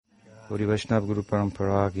Gauri Vaishnava Guru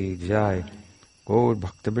Parampara ki jai. Gaur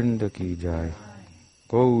Bhaktabinda ki jai.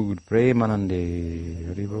 Gaur Premanande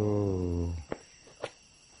Haribo.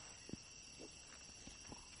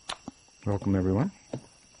 Welcome everyone.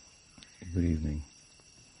 Good evening.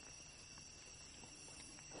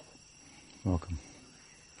 Welcome.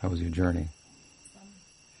 How was your journey?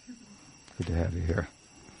 Good to have you here.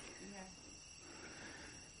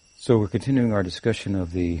 So we're continuing our discussion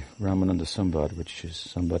of the Ramananda Samvad, which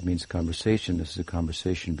is, Samvad means conversation. This is a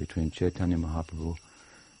conversation between Chaitanya Mahaprabhu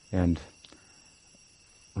and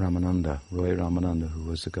Ramananda, Roy Ramananda, who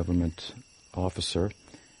was a government officer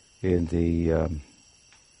in the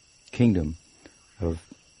kingdom of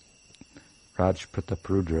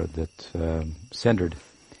Rajprataparudra that centered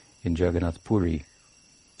in Jagannath Puri,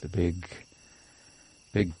 the big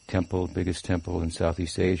temple, biggest temple in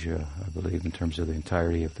Southeast Asia, I believe, in terms of the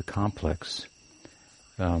entirety of the complex.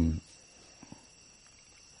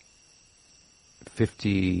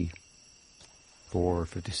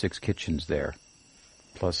 56 kitchens there,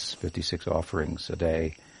 plus 56 offerings a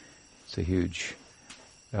day. It's a huge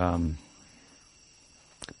Seva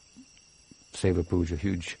Puja,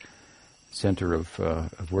 huge center of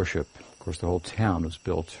worship. Of course, the whole town was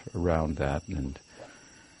built around that, and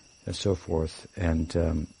so forth. And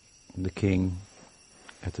the king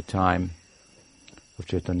at the time of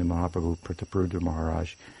Chaitanya Mahaprabhu, Prataparudra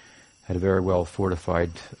Maharaj, had a very well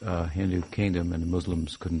fortified Hindu kingdom, and the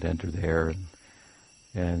Muslims couldn't enter there,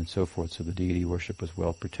 and so forth. So the deity worship was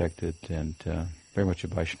well protected, and very much a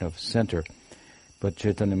Vaishnava center. But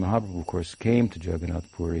Chaitanya Mahaprabhu, of course, came to Jagannath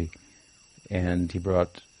Puri, and he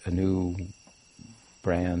brought a new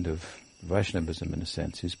brand of Vaishnavism, in a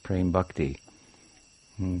sense, his Prem Bhakti.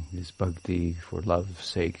 His bhakti for love's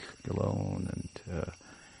sake alone,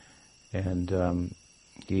 and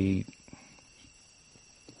he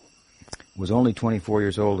was only 24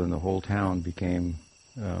 years old, and the whole town came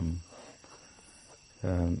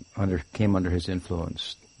under his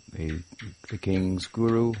influence. The king's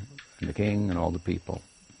guru, and the king, and all the people.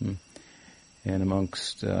 And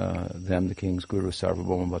amongst them, the king's guru,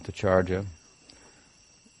 Sarvabhauma Bhattacharya,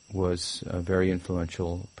 was a very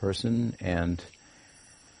influential person, and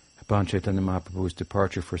upon Chaitanya Mahaprabhu's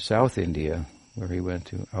departure for South India, where he went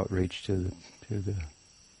to outreach to the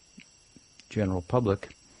general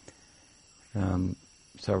public,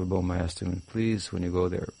 Sarvabhauma asked him, please, when you go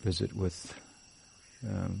there, visit with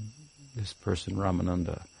this person,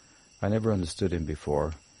 Ramananda. I never understood him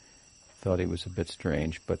before. Thought he was a bit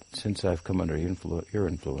strange, but since I've come under your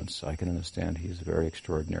influence, I can understand he's a very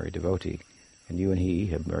extraordinary devotee, and you and he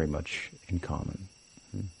have very much in common.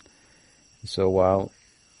 So while,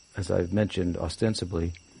 as I've mentioned,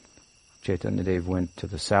 ostensibly, Chaitanya Dev went to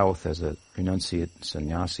the south as a renunciate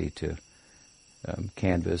sannyasi to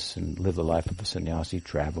canvass and live the life of a sannyasi,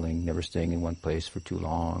 traveling, never staying in one place for too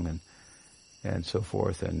long, and so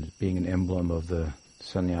forth, and being an emblem of the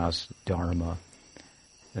sannyas dharma,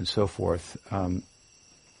 and so forth. And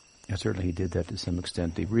certainly he did that to some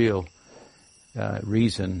extent. The real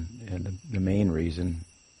reason, and the main reason,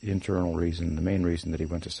 internal reason, the main reason that he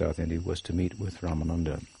went to South India was to meet with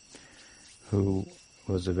Ramananda, who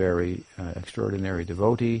was a very extraordinary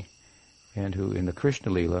devotee, and who in the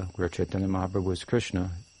Krishna Leela, where Chaitanya Mahaprabhu was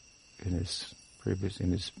Krishna in his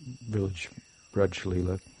village Braj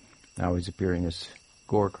Leela, now he's appearing as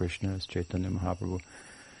Gaur Krishna, as Chaitanya Mahaprabhu.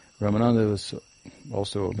 Ramananda was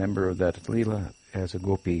also a member of that Leela as a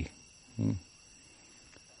gopi,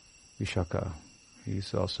 Vishaka.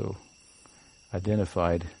 He's also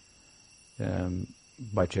identified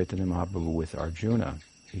by Chaitanya Mahaprabhu with Arjuna.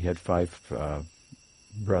 He had 5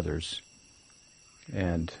 brothers,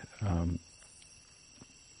 and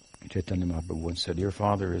Chaitanya Mahaprabhu once said, your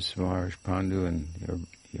father is Maharaj Pandu, and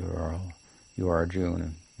you are Arjuna,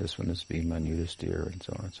 and this one is Bhima and Yudhisthira, and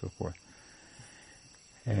so on and so forth.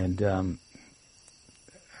 And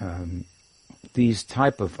these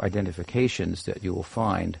type of identifications that you will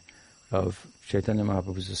find of Chaitanya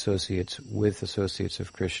Mahaprabhu's associates with associates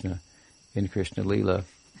of Krishna in Krishna Leela,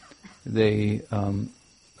 they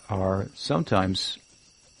are sometimes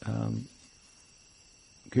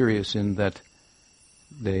curious in that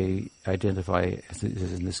they identify, as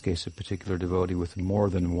in this case, a particular devotee with more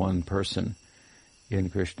than one person in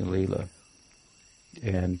Krishna Leela.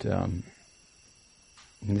 And in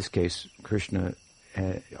this case, Krishna,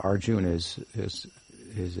 Arjuna is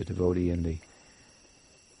a devotee in the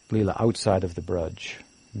Leela outside of the Braj.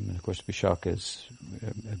 And of course, Vishaka is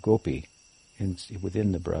a gopi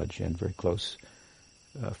within the Braj, and very close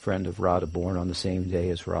friend of Radha, born on the same day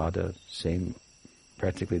as Radha,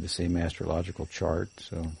 practically the same astrological chart.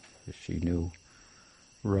 So she knew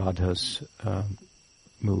Radha's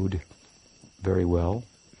mood very well.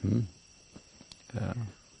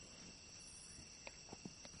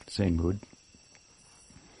 Same mood.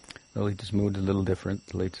 Lalita's mood is a little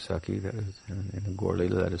different. Lalita Sakhi, that is, in the Gaur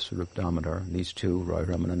Lila, that is Swarup Damodar. These two, Roy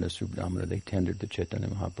Ramananda and Swarup Damodar, they tendered to Chaitanya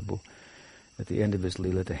Mahaprabhu at the end of his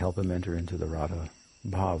Lila to help him enter into the Radha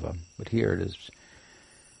Bhava. But here it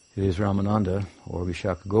is Ramananda, or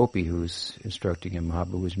Vishaka Gopi, who's instructing him.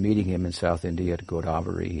 Mahaprabhu was meeting him in South India at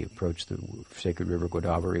Godavari. He approached the sacred river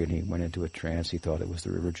Godavari and he went into a trance. He thought it was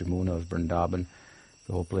the river Jamuna of Vrindavan.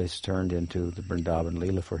 The whole place turned into the Vrindavan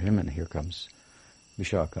Leela for him, and here comes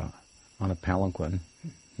Vishaka on a palanquin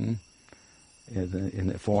in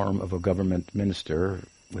the form of a government minister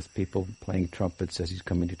with people playing trumpets as he's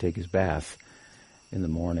coming to take his bath in the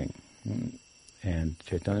morning. And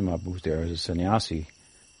Chaitanya Mahaprabhu was there as a sannyasi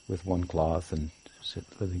with one cloth and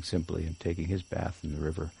living simply and taking his bath in the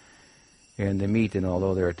river. And they meet, and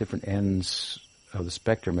although they're at different ends of the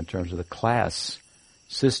spectrum in terms of the class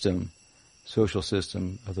system, social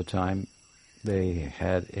system of the time, they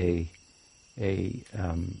had a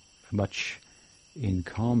much in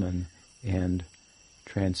common and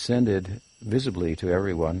transcended visibly to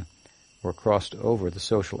everyone, or crossed over the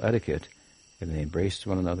social etiquette, and they embraced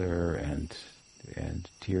one another, and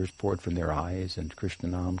tears poured from their eyes, and Krishna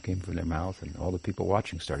Nam came from their mouth, and all the people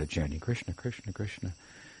watching started chanting Krishna, Krishna, Krishna,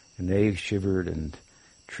 and they shivered and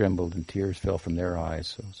trembled, and tears fell from their eyes.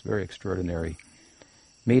 So it's a very extraordinary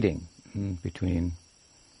meeting between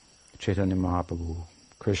Chaitanya Mahaprabhu,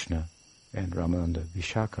 Krishna, and Ramananda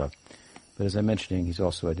Vishaka. But as I'm mentioning, he's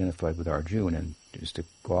also identified with Arjuna, and just to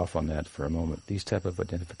go off on that for a moment, these type of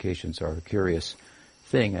identifications are a curious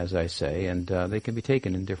thing, as I say, and they can be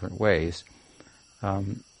taken in different ways.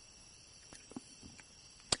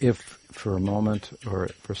 If for a moment or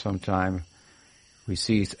for some time we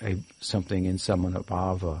see something in someone of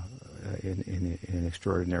bhava, in an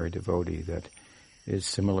extraordinary devotee that is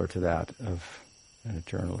similar to that of an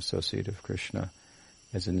eternal associate of Krishna,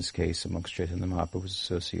 as in this case amongst Chaitanya Mahaprabhu's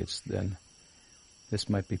associates, then this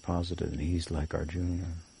might be positive, and he's like Arjuna.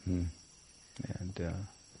 And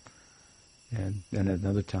then at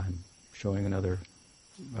another time, showing another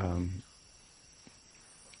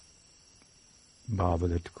bhava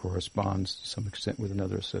that corresponds to some extent with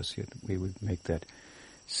another associate, we would make that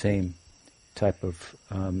same type of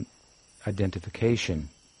identification.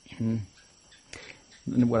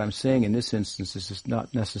 And what I'm saying in this instance is it's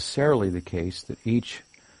not necessarily the case that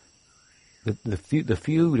the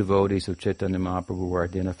few devotees of Chaitanya Mahaprabhu were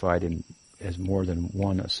identified as more than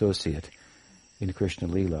one associate in Krishna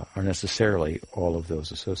Lila are necessarily all of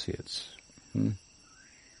those associates.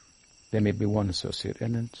 They may be one associate,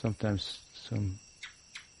 and then sometimes some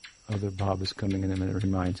other bhava is coming in and it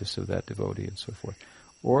reminds us of that devotee and so forth.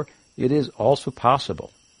 Or it is also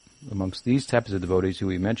possible amongst these types of devotees who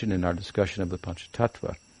we mentioned in our discussion of the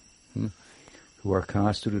Panchatattva, who are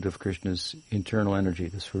constituted of Krishna's internal energy,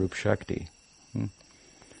 the Swarup Shakti,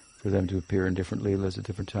 for them to appear in different leelas at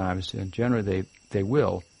different times. And generally they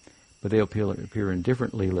will, but they'll appear in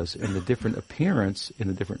different leelas, and the different appearance in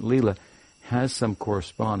the different leela has some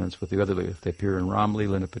correspondence with the other leela. If they appear in Ram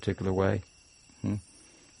Leela in a particular way, they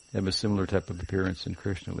have a similar type of appearance in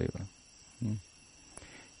Krishna Leela. In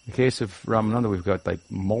the case of Ramananda, we've got like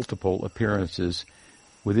multiple appearances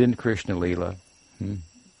within Krishna Leela,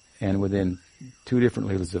 and within two different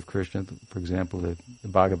Leelas of Krishna. For example, the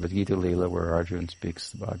Bhagavad Gita Leela, where Arjuna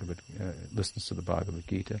speaks listens to the Bhagavad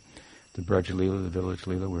Gita. The Braj Leela, the village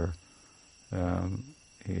Leela, where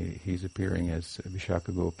he's appearing as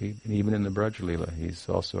Vishaka Gopi. And even in the Braj Leela, he's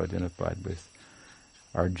also identified with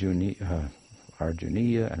Arjuniya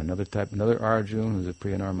and another Arjun who's a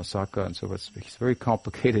Priyanarmasaka, and so forth. He's a very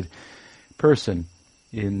complicated person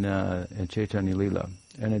in Chaitanya Leela.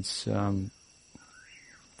 And it's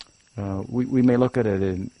we may look at it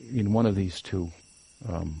in one of these two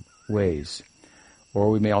ways, or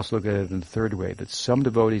we may also look at it in the third way, that some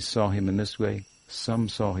devotees saw him in this way, some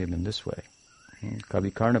saw him in this way.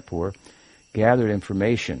 Kavi Karnapur gathered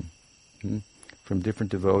information from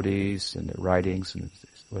different devotees and their writings and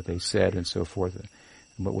what they said and so forth,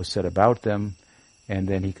 and what was said about them, and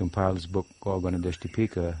then he compiled his book called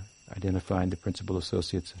Ganadeshtipika, identifying the principal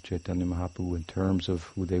associates of Chaitanya Mahaprabhu in terms of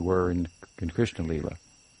who they were in Krishna Leela.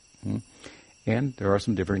 And there are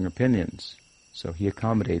some differing opinions, so he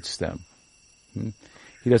accommodates them.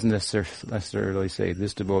 He doesn't necessarily say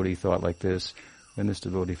this devotee thought like this, and this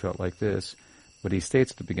devotee felt like this, but he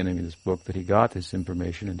states at the beginning of his book that he got this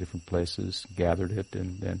information in different places, gathered it,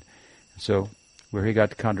 and so where he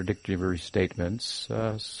got contradictory statements,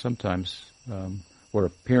 sometimes,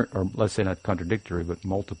 or let's say not contradictory, but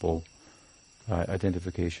multiple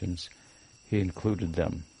identifications, he included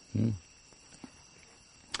them.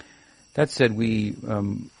 That said, the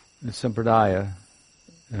sampradaya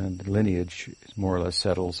and the lineage more or less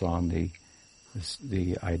settles on the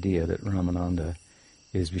idea that Ramananda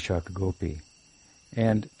is Vishaka Gopi.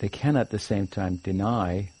 And they cannot at the same time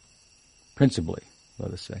deny, principally,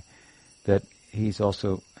 let us say, that he's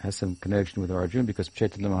also has some connection with Arjuna, because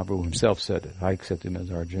Chaitanya Mahaprabhu himself said it. I accept him as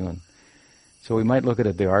Arjuna. So we might look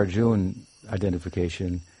at the Arjuna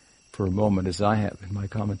identification for a moment, as I have in my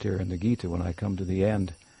commentary on the Gita. When I come to the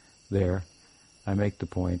end there, I make the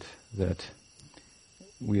point that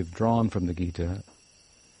we have drawn from the Gita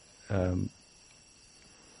a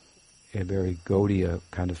very Gaudiya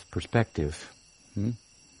kind of perspective,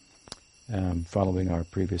 following our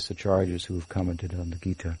previous acharyas who have commented on the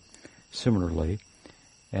Gita similarly.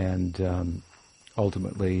 And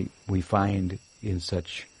ultimately we find in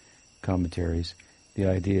such commentaries the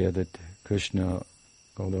idea that Krishna,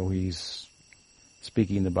 although he's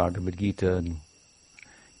speaking the Bhagavad Gita and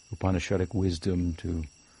Upanishadic wisdom to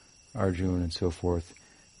Arjuna and so forth,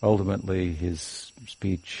 ultimately his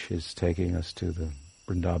speech is taking us to the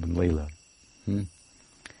Vrindavan Leela,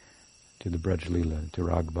 to the Braj Leela, to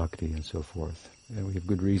Rag Bhakti and so forth. And we have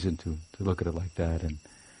good reason to look at it like that, and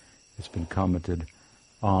it's been commented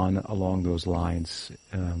on along those lines,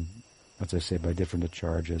 as I say, by different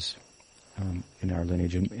acharyas in our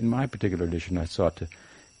lineage. And in my particular edition, I sought to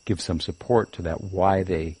give some support to that,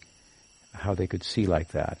 how they could see like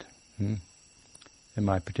that. In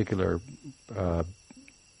my particular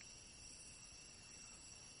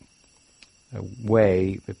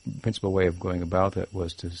the principal way of going about that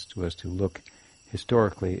was to look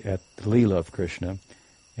historically at the Leela of Krishna,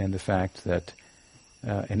 and the fact that,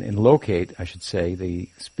 and locate, I should say, the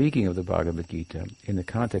speaking of the Bhagavad Gita in the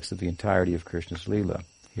context of the entirety of Krishna's Leela.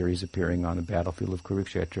 Here he's appearing on the battlefield of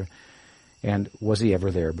Kurukshetra, and was he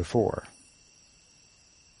ever there before?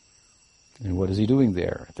 And what is he doing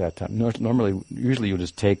there at that time? Usually you'll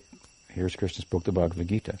just take, here's Krishna spoke the Bhagavad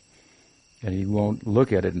Gita, and you won't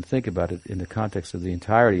look at it and think about it in the context of the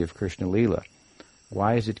entirety of Krishna Leela.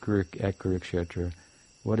 Why is it at Kurukshetra?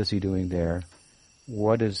 What is he doing there?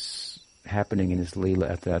 What is happening in his Leela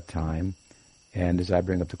at that time? And as I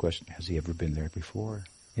bring up the question, has he ever been there before?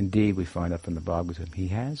 Indeed, we find out from the Bhagavatam, he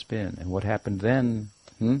has been. And what happened then?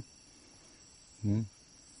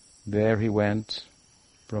 There he went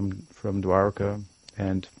from Dwarka,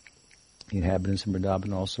 and the inhabitants of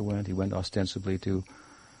Vrindavan also went. He went ostensibly to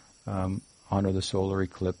honor the solar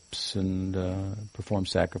eclipse and perform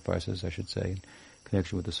sacrifices, I should say, in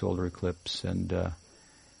connection with the solar eclipse.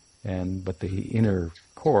 But the inner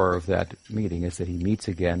core of that meeting is that he meets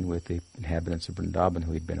again with the inhabitants of Vrindavan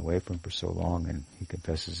who he'd been away from for so long, and he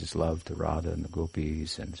confesses his love to Radha and the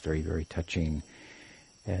gopis, and it's very, very touching.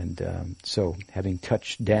 And so, having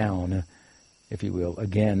touched down, if you will,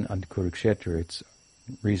 again on Kurukshetra, it's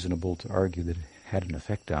reasonable to argue that it had an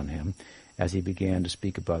effect on him as he began to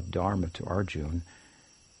speak about Dharma to Arjuna,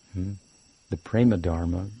 the Prema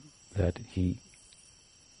Dharma that he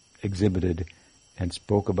exhibited and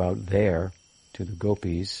spoke about there to the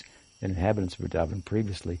gopis and inhabitants of Vrindavan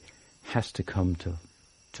previously has to come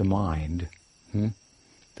to mind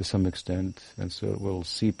to some extent, and so it will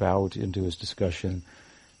seep out into his discussion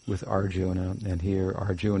with Arjuna. And here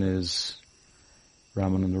Arjuna is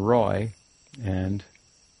Ramananda Roy, and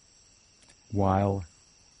while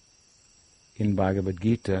in Bhagavad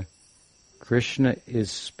Gita Krishna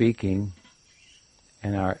is speaking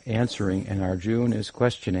and are answering, and Arjuna is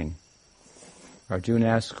questioning. Arjuna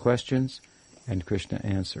asks questions, and Krishna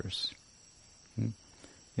answers. In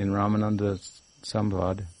Ramananda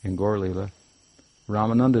Samvad, in Gaur Leela,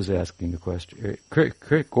 Ramananda is asking the question.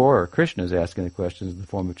 Krishna is asking the questions in the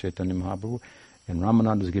form of Chaitanya Mahaprabhu, and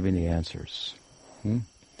Ramananda is giving the answers.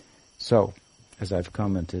 So, as I've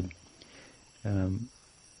commented, it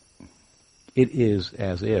is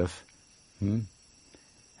as if,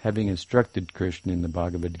 having instructed Krishna in the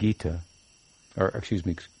Bhagavad Gita,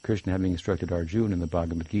 Krishna having instructed Arjuna in the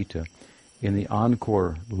Bhagavad Gita, in the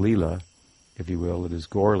encore Leela, if you will, it is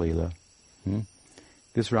Gaur Leela,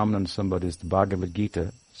 this Ramananda Samvad is the Bhagavad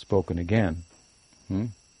Gita spoken again.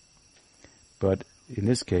 But in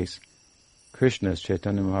this case, Krishna, as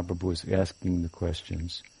Chaitanya Mahaprabhu, is asking the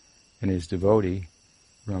questions, and his devotee,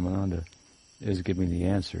 Ramananda, is giving the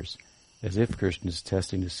answers, as if Krishna is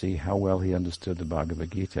testing to see how well he understood the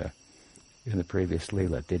Bhagavad Gita in the previous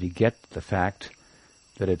Leela. Did he get the fact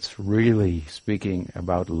that it's really speaking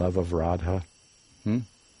about love of Radha?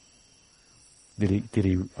 Did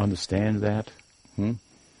he understand that?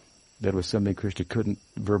 That was something Krishna couldn't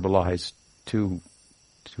verbalize too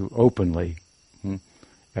openly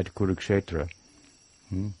at Kurukshetra.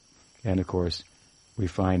 And of course, we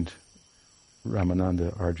find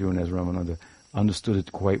Ramananda, Arjuna as Ramananda, understood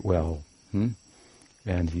it quite well.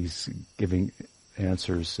 And he's giving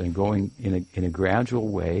answers and going in a gradual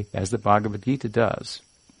way, as the Bhagavad Gita does,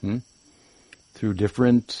 through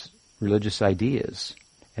different religious ideas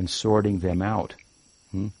and sorting them out.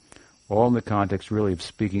 All in the context really of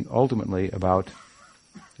speaking ultimately about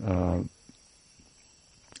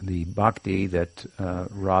the bhakti that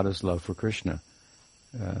Radha's love for Krishna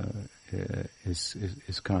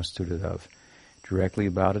is constituted of. Directly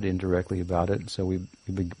about it, indirectly about it. So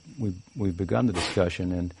we've begun the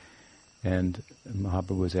discussion, and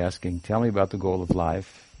Mahaprabhu was asking, tell me about the goal of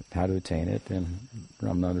life, how to attain it, and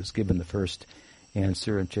Ramananda has given the first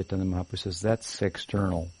answer, and Chaitanya Mahaprabhu says, that's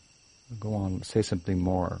external. Go on, say something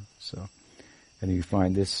more. So, and you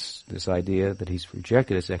find this idea that he's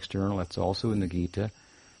rejected as external, that's also in the Gita.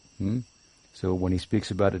 So when he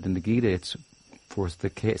speaks about it in the Gita, it's for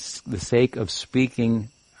the sake of speaking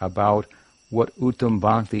about what Uttam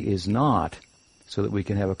Bhakti is not, so that we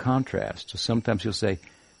can have a contrast. So sometimes he'll say,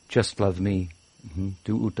 just love me,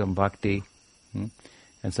 do Uttam Bhakti.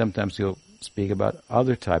 And sometimes he'll speak about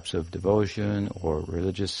other types of devotion or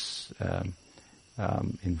religious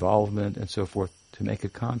involvement and so forth to make a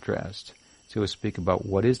contrast. So he'll speak about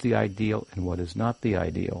what is the ideal and what is not the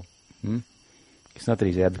ideal. It's not that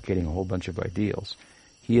he's advocating a whole bunch of ideals.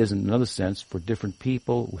 He is, in another sense, for different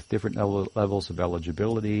people with different levels of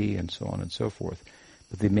eligibility and so on and so forth.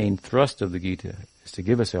 But the main thrust of the Gita is to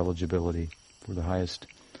give us eligibility for the highest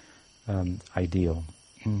ideal.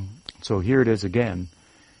 So here it is again,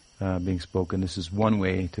 being spoken. This is one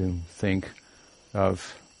way to think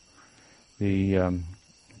of the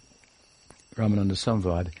Ramananda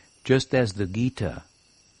Samvad, just as the Gita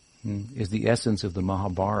is the essence of the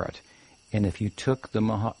Mahabharata. And if you took the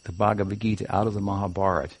Bhagavad Gita out of the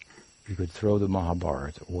Mahabharata, you could throw the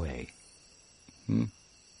Mahabharata away.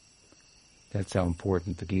 That's how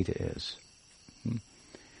important the Gita is.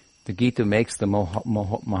 The Gita makes the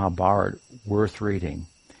Mahabharata worth reading.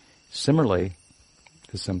 Similarly,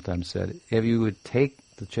 as sometimes said, if you would take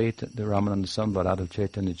the Ramananda Samvad out of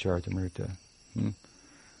Caitanya-caritamrta,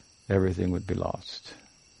 everything would be lost.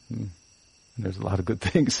 And there's a lot of good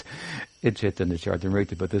things in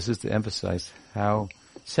Caitanya-caritamrta, but this is to emphasize how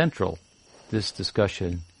central this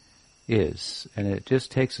discussion is. And it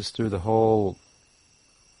just takes us through the whole,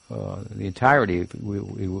 the entirety, if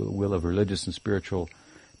we will, of religious and spiritual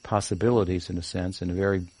possibilities, in a sense, in a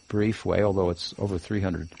very brief way, although it's over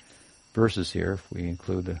 300 verses here, if we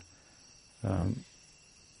include the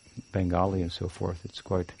Bengali and so forth. It's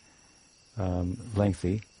quite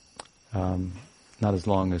lengthy. Not as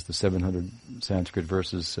long as the 700 Sanskrit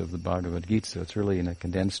verses of the Bhagavad Gita, so it's really in a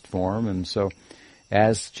condensed form. And so,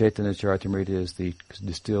 as Caitanya-caritamrta is the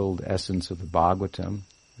distilled essence of the Bhagavatam,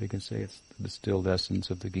 we can say it's the distilled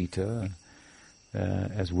essence of the Gita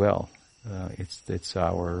as well. It's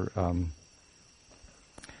our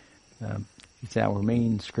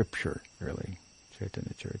main scripture, really,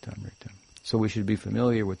 Caitanya-caritamrta. So we should be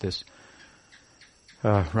familiar with this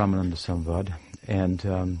Ramananda Samvad,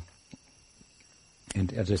 and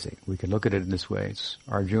as I say, we can look at it in this way. It's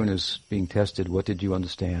Arjuna is being tested. What did you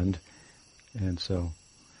understand? And so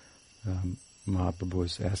Mahaprabhu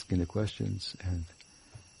is asking the questions, and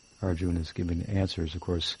Arjuna is giving the answers. Of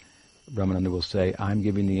course, Ramananda will say, I'm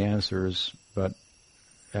giving the answers, but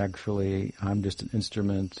actually I'm just an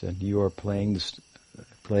instrument, and you are playing the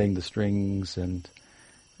strings, and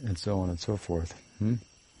so on and so forth.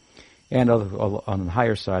 And on the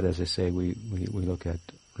higher side, as I say, we look at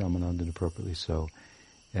Ramananda appropriately so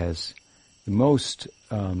as the most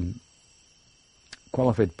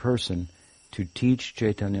qualified person to teach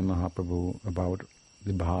Chaitanya Mahaprabhu about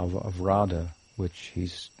the bhava of Radha, which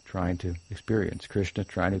he's trying to experience. Krishna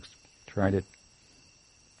trying to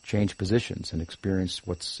change positions and experience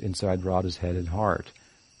what's inside Radha's head and heart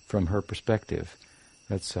from her perspective.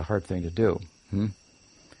 That's a hard thing to do.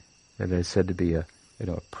 That is said to be a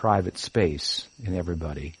private space in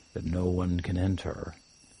everybody that no one can enter.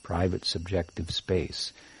 Private subjective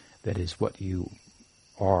space. That is what you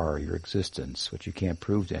are, your existence, which you can't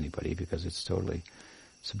prove to anybody because it's totally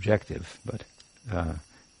subjective, but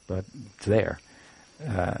it's there.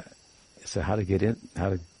 So how to get in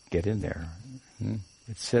there?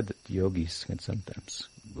 It's said that yogis can sometimes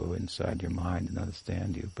go inside your mind and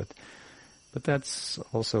understand you, but that's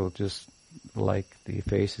also just like the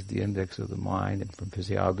face is the index of the mind, and from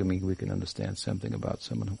physiognomy we can understand something about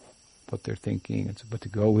someone, what they're thinking, but to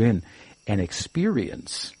go in and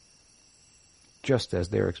experience just as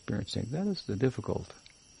they're experiencing, that is the difficult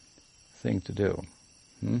thing to do.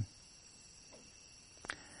 This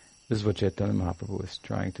is what Chaitanya Mahaprabhu is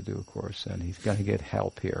trying to do, of course, and he's going to get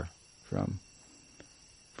help here from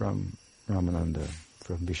from Ramananda,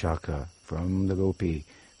 from Vishaka, from the Gopi,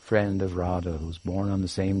 friend of Radha, who's born on the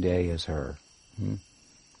same day as her.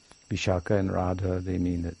 Vishaka and Radha, they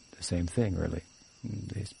mean the same thing, really.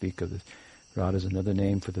 They speak of this. Radha is another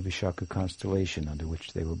name for the Vishaka constellation under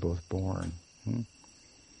which they were both born.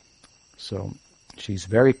 So she's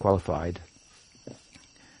very qualified.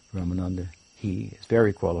 Ramananda, he is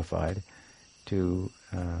very qualified to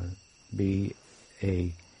be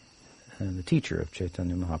the teacher of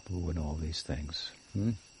Chaitanya Mahaprabhu and all these things.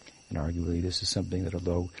 And arguably this is something that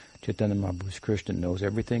although Chaitanya Mahaprabhu is Krishna, knows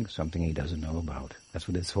everything, something he doesn't know about. That's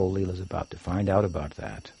what this whole Leela is about, to find out about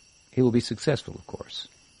that. He will be successful, of course.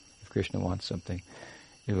 If Krishna wants something,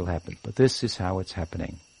 it will happen. But this is how it's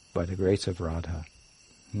happening, by the grace of Radha.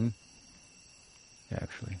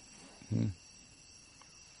 Actually.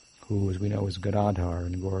 Who, as we know, is Gadadhar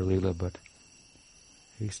in Gaur Leela, but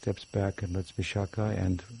he steps back and lets Vishaka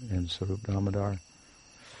and Sarup Damodar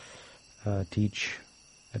teach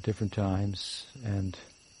at different times, and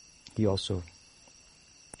he also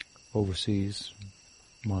oversees,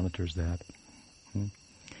 monitors that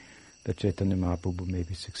Chaitanya Mahaprabhu may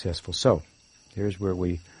be successful. So, here's where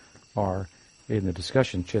we are in the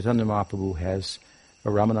discussion. Chaitanya Mahaprabhu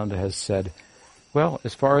Ramananda has said, well,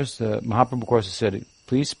 as far as Mahaprabhu, of course, has said,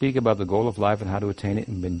 please speak about the goal of life and how to attain it,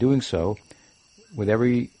 and been doing so. With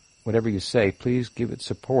whatever you say, please give it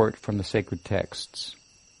support from the sacred texts.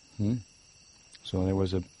 So there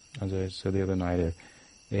was, as I said the other night,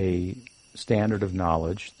 a standard of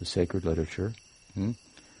knowledge, the sacred literature.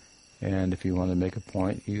 And if you want to make a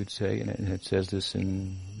point, you'd say, and it says this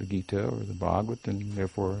in the Gita or the Bhagavad, and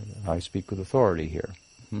therefore I speak with authority here.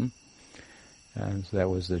 And so that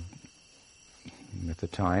was at the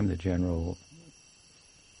time, the generally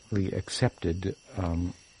accepted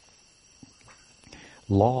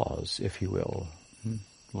laws, if you will.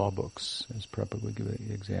 Law books, as Prabhupada would give an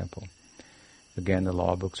example. Again, the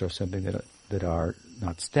law books are something that are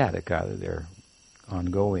not static either. They're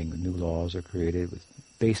ongoing. New laws are created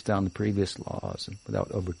based on the previous laws, and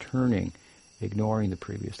without overturning, ignoring the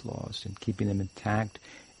previous laws, and keeping them intact,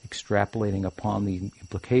 extrapolating upon the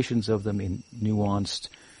implications of them in nuanced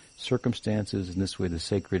circumstances. In this way, the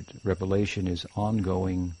sacred revelation is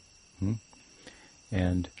ongoing.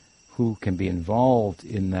 And who can be involved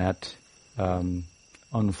in that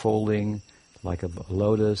unfolding, like a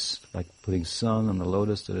lotus, like putting sun on the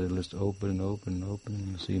lotus that it'll just open and open and open, and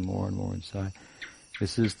you'll see more and more inside.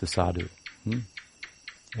 This is the sadhu.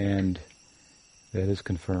 And that is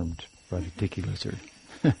confirmed by the tiki lizard.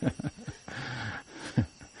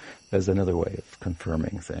 There's another way of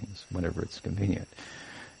confirming things whenever it's convenient.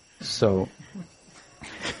 So,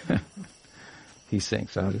 he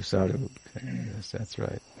sings, sadhu, sadhu. Yes, that's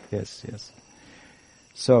right. Yes.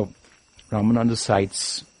 So, Ramananda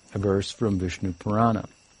cites a verse from Vishnu Purana,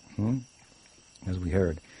 as we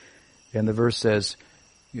heard. And the verse says,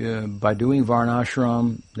 by doing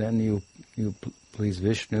Varnashram, then you please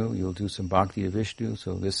Vishnu, you'll do some bhakti to Vishnu,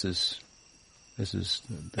 so this is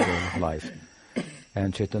the way of life.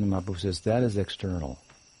 And Chaitanya Mahaprabhu says, that is external.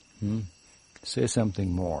 Say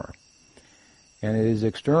something more. And it is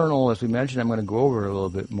external, as we mentioned. I'm going to go over it a little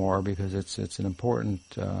bit more because it's an important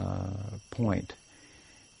point.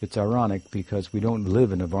 It's ironic because we don't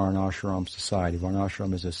live in a Varnashram society.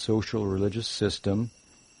 Varnashram is a social religious system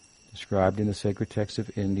described in the sacred texts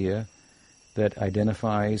of India that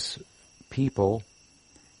identifies people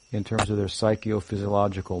in terms of their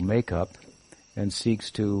psychophysiological makeup and seeks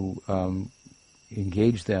to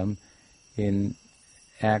engage them in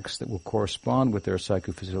acts that will correspond with their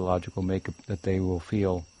psychophysiological makeup, that they will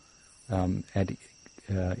feel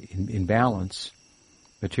in balance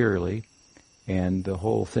materially. And the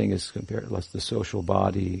whole thing is compared, the social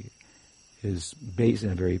body is based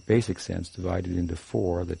in a very basic sense, divided into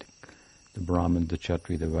four: the Brahman, the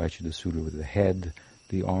Kshatriya, the Vaishya, the Sudra, with the head,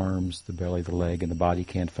 the arms, the belly, the leg, and the body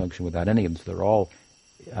can't function without any of them. So they're all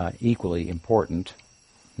equally important.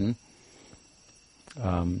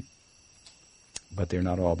 But they're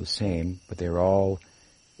not all the same, but they're all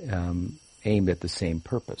aimed at the same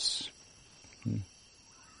purpose.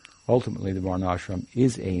 Ultimately, the Varnashram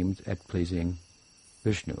is aimed at pleasing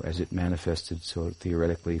Vishnu, as it manifested so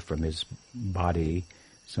theoretically from his body.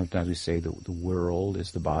 Sometimes we say the world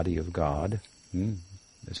is the body of God.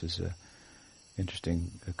 This is an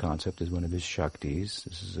interesting concept as one of his Shaktis.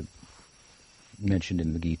 This is mentioned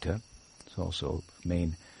in the Gita. It's also a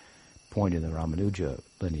main point in the Ramanuja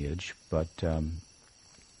lineage, but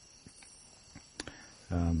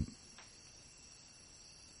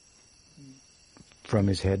from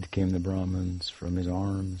his head came the Brahmins, from his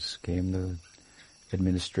arms came the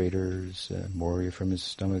administrators, warrior, from his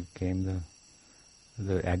stomach came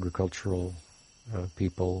the agricultural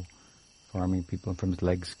people, farming people, and from his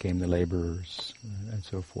legs came the laborers, and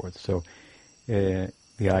so forth. So the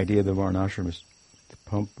idea of the varnashram is to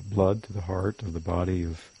pump blood to the heart of the body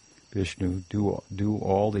of Vishnu, do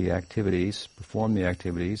all the activities, perform the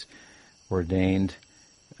activities ordained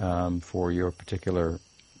for your particular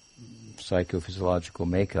psychophysiological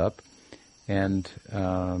makeup, and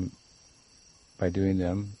by doing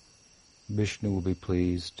them, Vishnu will be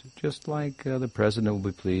pleased, just like the president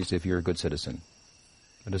will be pleased if you're a good citizen.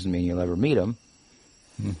 That doesn't mean you'll ever meet him,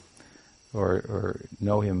 or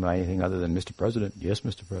know him by anything other than Mr. President. Yes,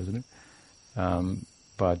 Mr. President.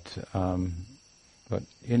 But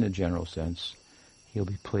in a general sense, he'll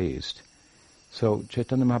be pleased. So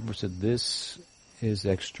Chaitanya Mahaprabhu said this is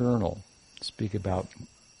external. Speak about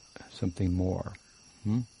something more.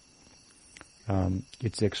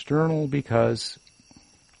 It's external because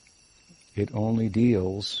it only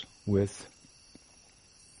deals with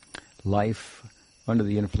life under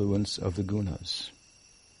the influence of the gunas.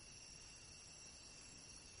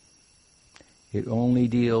 It only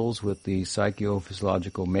deals with the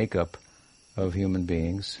psychophysiological makeup of human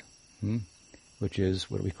beings, which is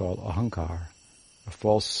what we call ahankar, a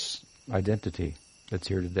false identity that's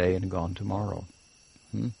here today and gone tomorrow.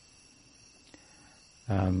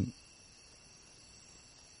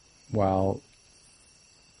 While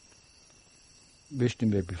Vishnu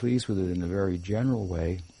may be pleased with it in a very general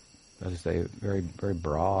way, that is, a very, very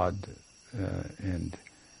broad and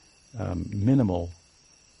minimal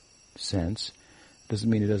sense, doesn't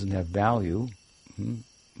mean it doesn't have value.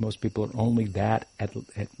 Most people are only that,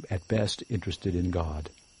 at best, interested in God.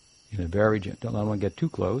 In a very gentle, I don't want to get too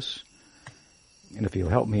close. And if he'll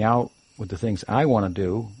help me out with the things I want to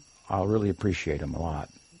do, I'll really appreciate him a lot.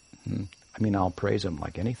 I mean, I'll praise him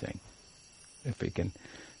like anything. If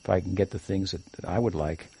I can get the things that I would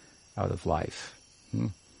like out of life.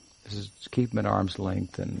 This is keep him at arm's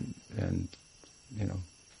length and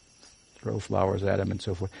throw flowers at him and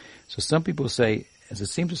so forth. So some people say, as it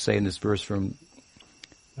seems to say in this verse from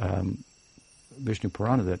Vishnu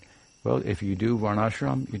Purana, that, well, if you do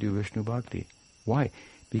varnashram, you do Vishnu Bhakti. Why?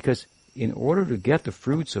 Because in order to get the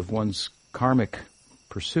fruits of one's karmic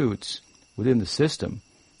pursuits within the system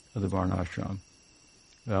of the varnashram,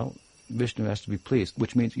 well, Vishnu has to be pleased,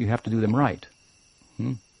 which means you have to do them right.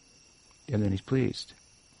 And then he's pleased.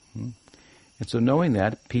 And so knowing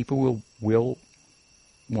that, people will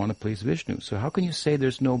want to please Vishnu. So how can you say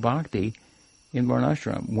there's no bhakti in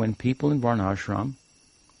varnashram when people in varnashram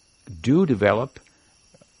do develop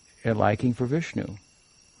a liking for Vishnu?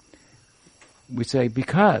 We say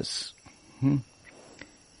because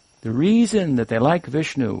the reason that they like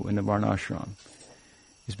Vishnu in the varnashram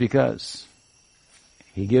is because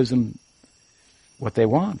he gives them what they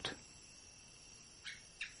want.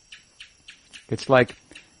 It's like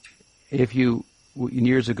if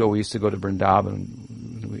years ago we used to go to Vrindavan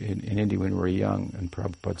in India when we were young, in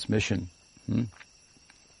Prabhupada's mission. And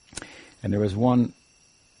there was one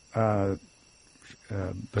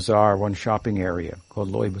bazaar, one shopping area called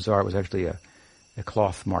Loi Bazaar. It was actually a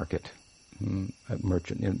cloth market, a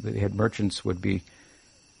merchant. They had merchants would be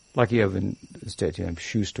like you have in the States. You have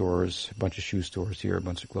shoe stores, a bunch of shoe stores here, a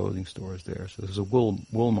bunch of clothing stores there. So there's a wool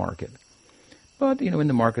market. But, in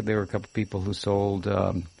the market there were a couple of people who sold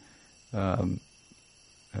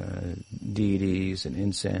deities and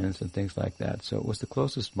incense and things like that. So it was the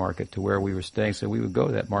closest market to where we were staying. So we would go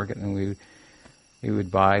to that market and we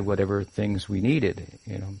would buy whatever things we needed,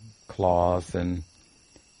 cloth and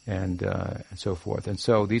so forth. And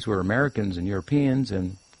so these were Americans and Europeans,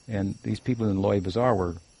 and these people in Loi Bazaar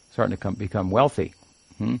were starting to become wealthy.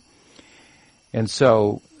 And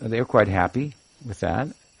so they were quite happy with that.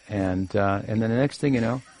 And then the next thing you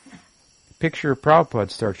know, a picture of Prabhupada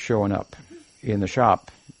starts showing up in the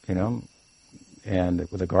shop, and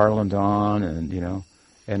with a garland on and,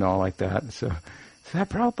 and all like that. So that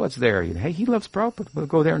Prabhupada's there. Hey, he loves Prabhupada. We'll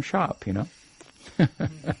go there and shop,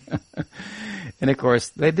 And of course,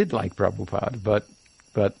 they did like Prabhupada,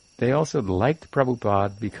 but they also liked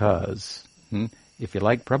Prabhupada because if you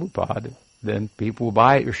like Prabhupada, then people will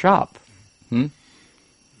buy at your shop.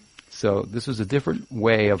 So this was a different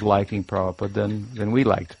way of liking Prabhupada than we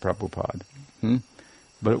liked Prabhupada.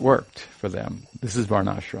 But it worked for them. This is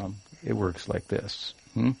Varnashram. It works like this.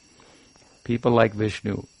 People like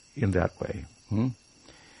Vishnu in that way.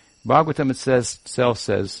 Bhagavatam itself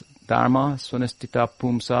says, Dharma swanistita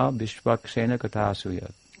pumsa vishvakshena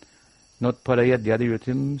katasuyat. Not parayat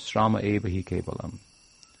yadiritim srama eva hi kevalam.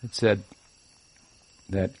 It said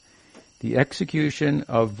that the execution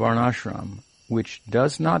of Varnashram, which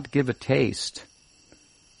does not give a taste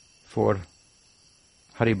for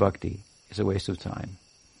Hari Bhakti, is a waste of time.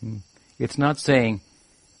 It's not saying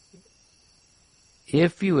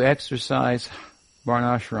if you exercise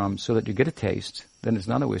varnashram so that you get a taste, then it's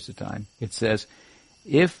not a waste of time. It says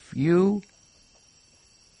if you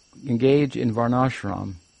engage in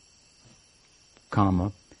varnashram,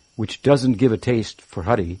 which doesn't give a taste for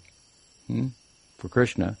Hari, for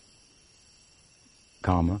Krishna,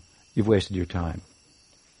 you've wasted your time.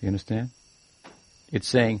 You understand? It's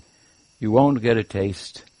saying you won't get a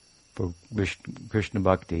taste for Krishna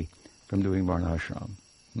Bhakti from doing varnashram.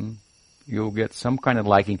 You'll get some kind of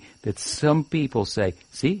liking that some people say,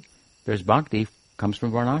 see, there's Bhakti, comes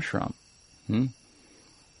from varnashram.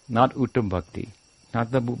 Not Uttam Bhakti.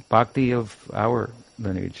 Not the Bhakti of our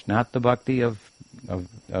lineage. Not the Bhakti of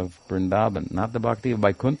Vrindavan. Not the Bhakti of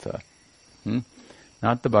Vaikuntha.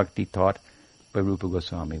 Not the Bhakti taught by Rupa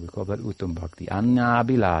Goswami. We call that Uttam Bhakti.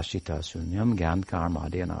 Annabhilashita sunyam gyan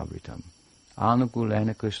karmadya navritam.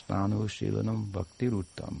 Anukulena krishnanu shilanam bhaktir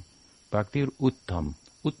uttam. Bhaktir uttam.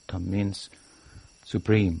 Uttam means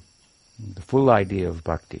supreme. The full idea of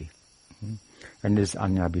bhakti. And it is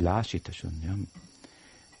annabhilashita sunyam.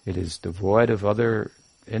 It is devoid of other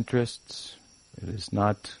interests. It is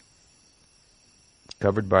not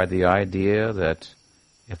covered by the idea that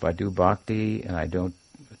if I do bhakti and I don't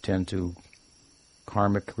attend to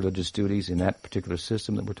karmic religious duties in that particular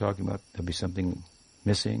system that we're talking about, there'll be something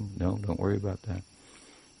missing. No, don't worry about that.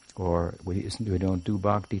 Or we don't do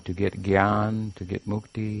bhakti to get gyan, to get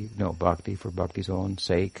mukti. No, bhakti for bhakti's own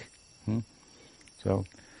sake. So,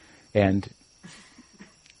 and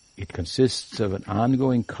it consists of an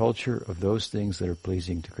ongoing culture of those things that are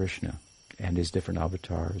pleasing to Krishna and his different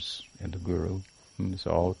avatars and the Guru. It's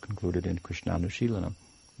all concluded in Krishnanushilanam.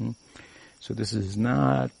 So this is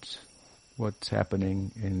not what's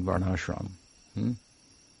happening in Varnashram.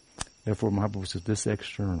 Therefore, Mahaprabhu says this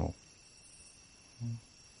external.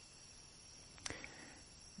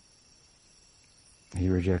 He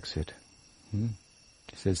rejects it. He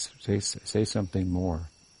says, say something more.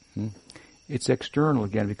 It's external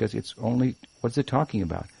again because it's only, what's it talking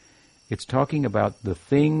about? It's talking about the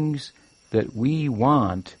things that we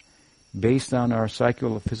want based on our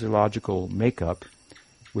psychophysiological makeup,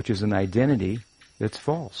 which is an identity that's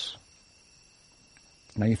false.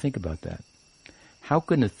 Now you think about that. How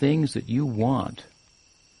can the things that you want,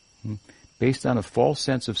 based on a false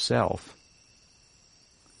sense of self,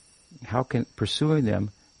 how can pursuing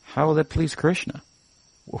them, how will that please Krishna?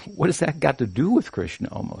 What has that got to do with Krishna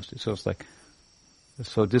almost? So it's like,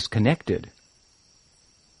 so disconnected.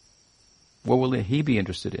 What will he be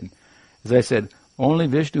interested in? As I said, only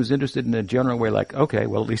Vishnu is interested in a general way like, okay,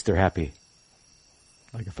 well at least they're happy.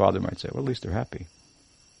 Like a father might say, well at least they're happy.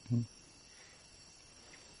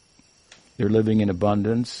 They're living in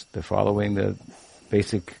abundance, they're following the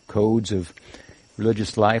basic codes of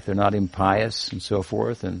religious life, they're not impious and so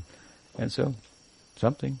forth, and so,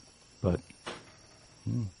 something. But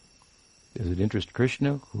does it interest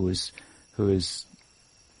Krishna, who is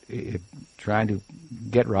trying to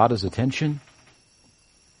get Radha's attention,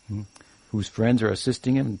 whose friends are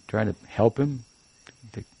assisting him, trying to help him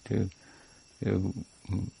to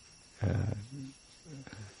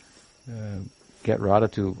get Radha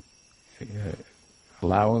to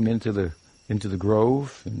allow him into the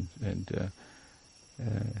grove, and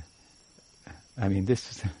I mean,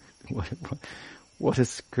 this is what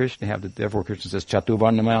does Krishna have to? Therefore, Krishna says,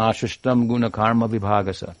 "Chatuvarnamaya ashishtam guna karma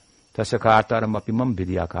vibhagasa tasya kartaram apimam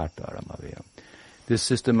vidya kartaram avayam." This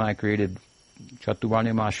system I created,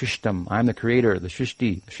 Chatuvarnamaya ashishtam. I'm the creator, the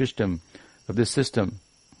shishtam of this system,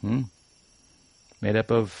 made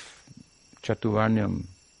up of Chatuvarnyam,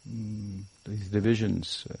 these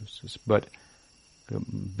divisions, but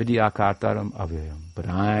vidya kartaram avayam. But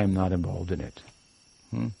I'm not involved in it.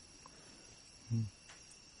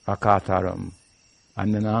 Akataram.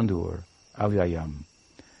 I'm the non-doer. Avyayam.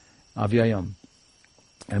 Avyayam.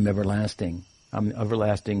 I'm everlasting. I'm an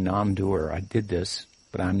everlasting non-doer. I did this,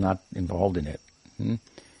 but I'm not involved in it.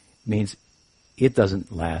 Means it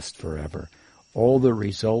doesn't last forever. All the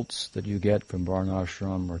results that you get from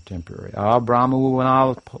varnashram are temporary. Brahma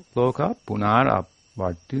loka punara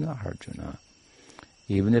vartina arjuna.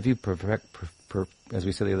 Even if you as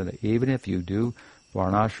we said the other day, even if you do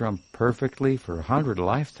varnashram perfectly for 100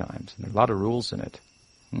 lifetimes, and there are a lot of rules in it,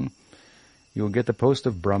 you will get the post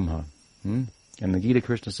of Brahma. And the Gita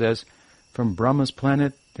Krishna says, from Brahma's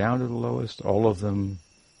planet down to the lowest, all of them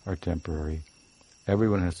are temporary.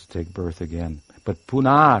 Everyone has to take birth again. But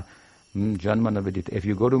punar, janmana vidita, if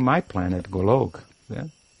you go to my planet, Golok,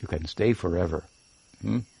 you can stay forever.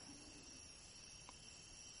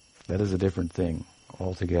 That is a different thing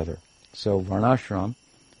altogether. So varnashram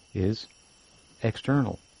is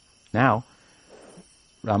external. Now,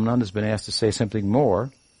 Ramananda's been asked to say something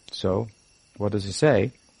more. So, what does he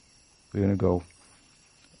say? We're going to go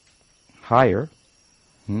higher.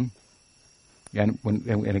 And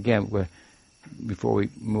again, before we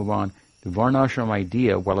move on, the Varnashram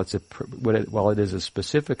idea, while it is a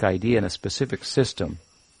specific idea and a specific system,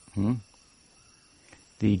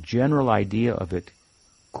 the general idea of it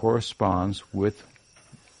corresponds with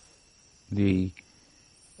the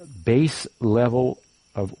base level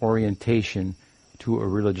of orientation to a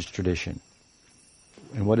religious tradition.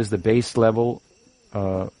 And what is the base level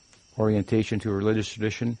orientation to a religious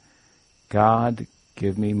tradition? God,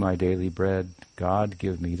 give me my daily bread. God,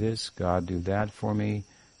 give me this. God, do that for me.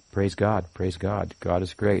 Praise God. Praise God. God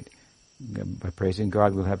is great. By praising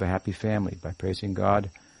God, we'll have a happy family. By praising God,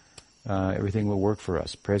 everything will work for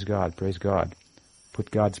us. Praise God. Praise God.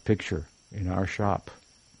 Put God's picture in our shop.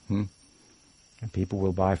 And people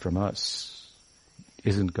will buy from us.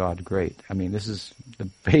 Isn't God great? I mean, this is the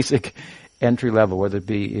basic entry level, whether it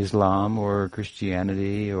be Islam or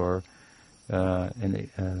Christianity or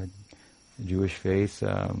Jewish faith,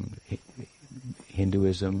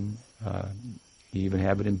 Hinduism, you even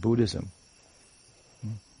have it in Buddhism.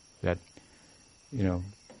 That,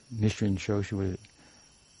 Nichiren Shoshu,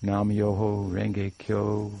 Nam Yoho Renge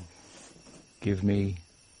Kyo, give me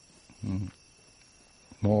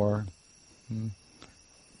more,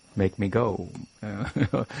 make me go.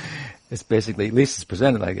 It's basically, at least it's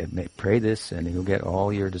presented like it. Pray this and you'll get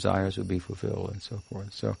all your desires will be fulfilled and so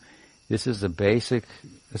forth. So this is the basic,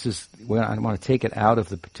 I want to take it out of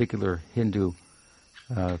the particular Hindu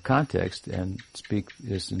context and speak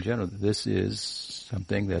this in general. This is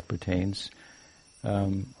something that pertains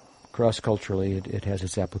cross-culturally. It has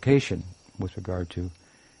its application with regard to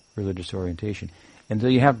religious orientation. And so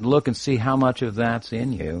you have to look and see how much of that's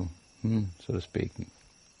in you, so to speak.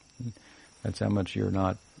 That's how much you're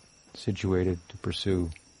not situated to pursue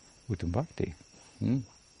Uttam Bhakti.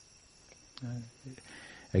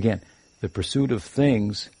 Again, the pursuit of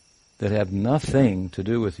things that have nothing to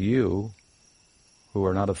do with you, who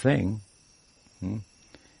are not a thing,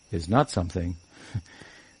 is not something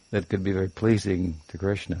that could be very pleasing to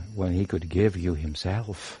Krishna when he could give you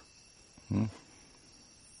himself.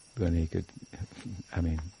 When he could,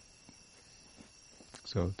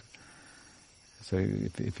 so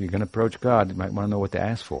if you're going to approach God, you might want to know what to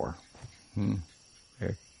ask for.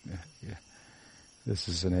 This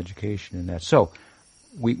is an education in that. So,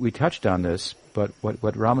 we touched on this, but what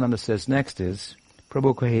Ramananda says next is,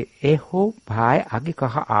 Prabhu kahe, eho bhai agi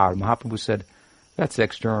kaha ar. Mahaprabhu said, that's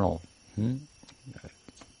external.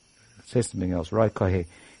 Say something else. Right kahe,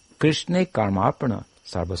 Krishna karmarpana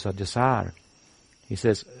sarvasajasar. He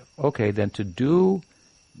says, okay, then to do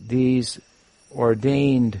these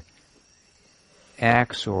ordained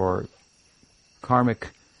acts or karmic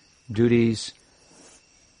duties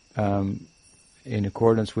in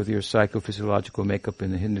accordance with your psychophysiological makeup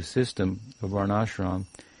in the Hindu system of Varnashram,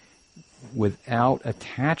 without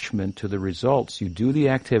attachment to the results. You do the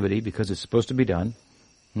activity because it's supposed to be done,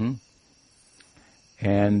 and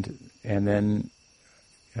then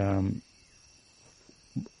and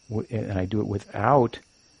I do it without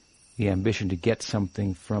the ambition to get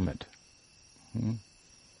something from it.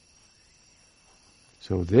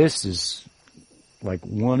 So this is like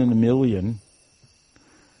 1 in a million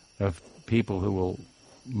of people who will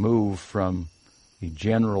move from the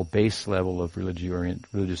general base level of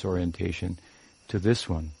religious orientation to this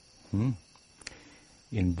one.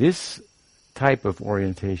 In this type of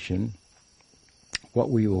orientation, what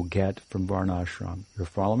we will get from Varnashram, you're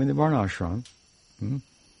following the Varnashram,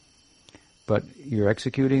 but you're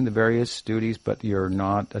executing the various duties, but you're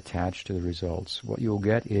not attached to the results. What you'll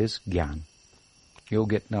get is Gyan. You'll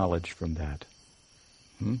get knowledge from that.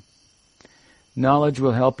 Knowledge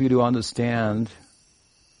will help you to understand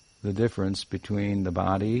the difference between the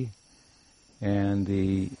body and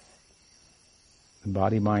the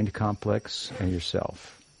body-mind complex and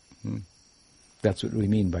yourself. That's what we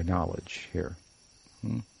mean by knowledge here.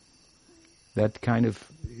 That kind of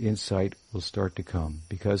insight will start to come,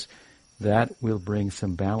 because that will bring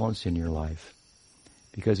some balance in your life.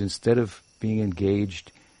 Because instead of being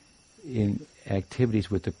engaged in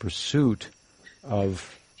activities with the pursuit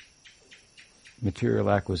of material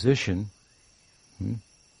acquisition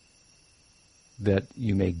that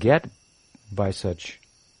you may get by such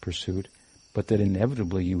pursuit, but that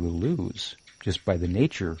inevitably you will lose just by the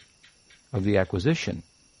nature of the acquisition.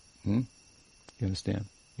 You understand?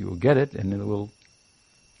 You will get it, and you will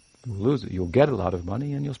lose it. You'll get a lot of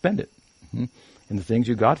money, and you'll spend it. And the things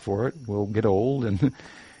you got for it will get old,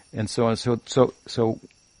 and so on. So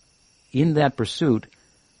in that pursuit,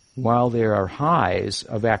 while there are highs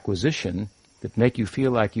of acquisition, that make you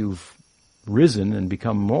feel like you've risen and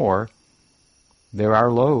become more, there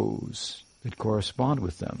are lows that correspond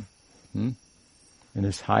with them. And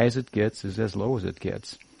as high as it gets is as low as it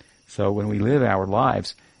gets. So when we live our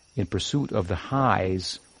lives in pursuit of the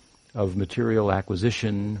highs of material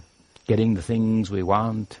acquisition, getting the things we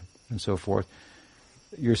want, and so forth,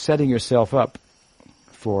 you're setting yourself up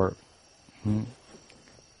for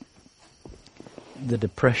the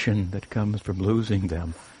depression that comes from losing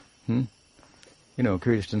them.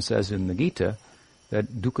 Krishna says in the Gita that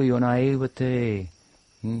dukkha yonaevate,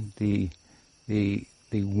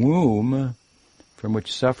 the womb from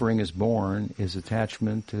which suffering is born is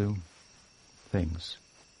attachment to things.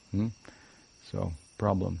 So,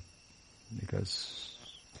 problem, because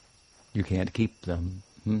you can't keep them,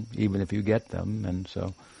 even if you get them, and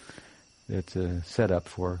so it's a setup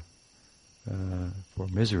for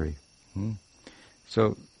misery.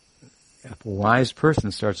 So, if a wise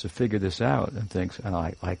person starts to figure this out and thinks,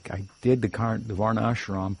 I did the Varna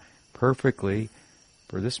ashram perfectly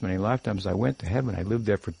for this many lifetimes. I went to heaven. I lived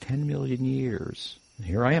there for 10 million years. And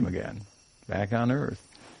here I am again, back on earth,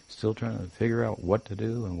 still trying to figure out what to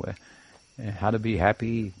do and how to be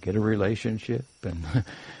happy, get a relationship, and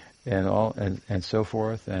so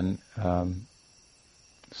forth. And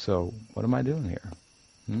so, what am I doing here?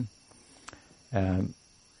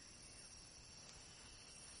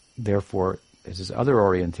 Therefore, there's this other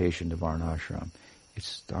orientation to Varnashram. It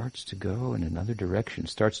starts to go in another direction,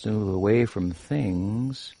 starts to move away from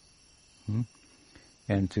things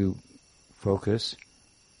and to focus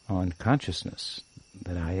on consciousness,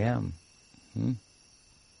 that I am.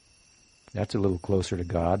 That's a little closer to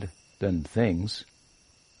God than things.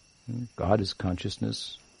 God is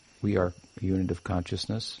consciousness. We are a unit of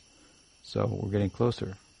consciousness. So we're getting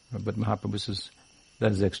closer. But Mahaprabhu says,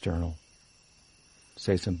 that is external.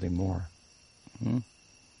 Say something more.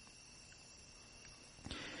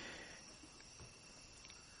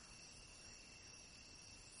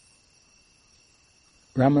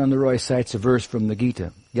 Ramananda Roy cites a verse from the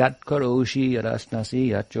Gita. Yat karoshi yadasnasi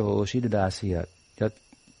yat johoshi dadasi yat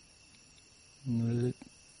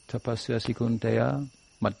tapasyasi kunteya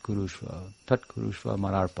mat kurushva tat kurushva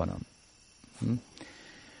mararpanam.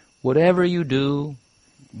 Whatever you do,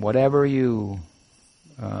 whatever you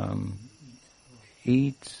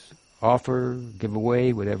eat, offer, give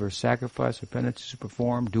away, whatever sacrifice or penance you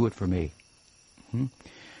perform, do it for me.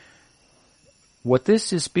 What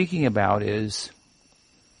this is speaking about is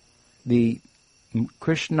the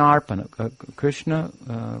Krishna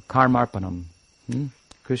karmarpanam.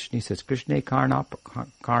 Krishna, he says, Krishna karma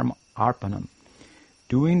arpanam.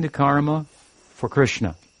 Doing the karma for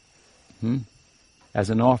Krishna.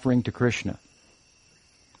 As an offering to Krishna.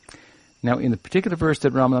 Now, in the particular verse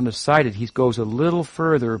that Ramananda cited, he goes a little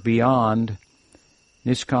further beyond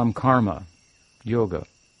Nishkam Karma Yoga.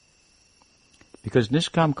 Because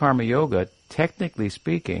Nishkam Karma Yoga, technically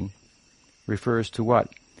speaking, refers to what?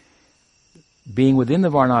 Being within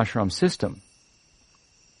the Varnashram system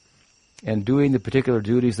and doing the particular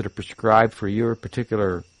duties that are prescribed for your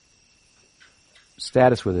particular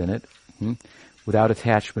status within it, without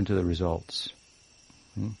attachment to the results.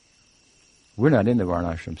 We're not in the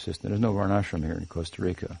Varnashram system. There's no Varnashram here in Costa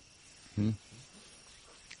Rica.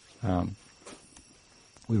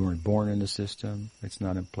 We weren't born in the system. It's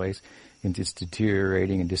not in place. And it's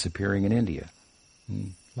deteriorating and disappearing in India,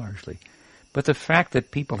 largely. But the fact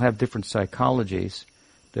that people have different psychologies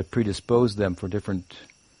that predispose them for different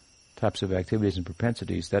types of activities and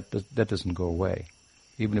propensities, that doesn't go away.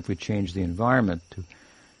 Even if we change the environment to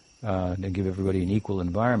and give everybody an equal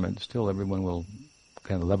environment, still everyone will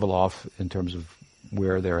kind of level off in terms of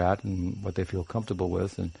where they're at and what they feel comfortable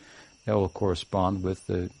with, and that will correspond with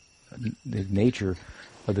the nature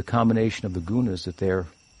of the combination of the gunas that their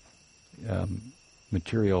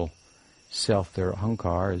material self, their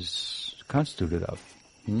ahankar, is constituted of.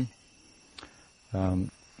 The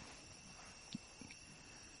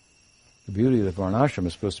beauty of the Varnashram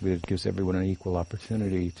is supposed to be that it gives everyone an equal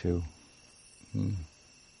opportunity to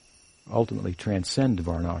ultimately transcend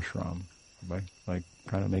Varnashram by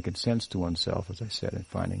kind of making sense to oneself, as I said, and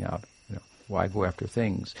finding out why go after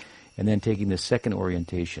things, and then taking the second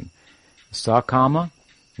orientation, sakama,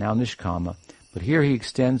 now nishkama. But here he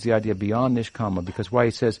extends the idea beyond nishkama, because why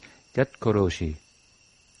he says yat koroshi,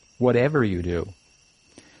 whatever you do.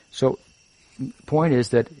 So, point is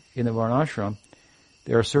that in the Varnashram,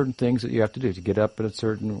 there are certain things that you have to do to get up in a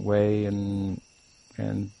certain way and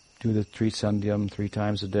do the Sandhyam 3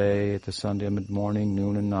 times a day, at the Sandhyam at morning,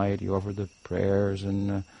 noon, and night. You offer the prayers,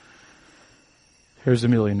 and there's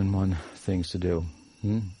 1,000,001 things to do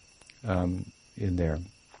in there.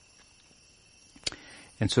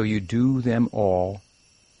 And so you do them all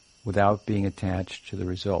without being attached to the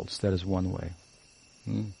results. That is one way.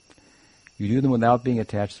 You do them without being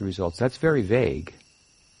attached to the results. That's very vague.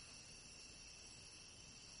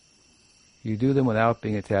 You do them without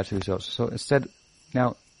being attached to the results. So instead,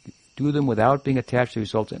 now, do them without being attached to the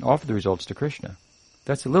results and offer the results to Krishna.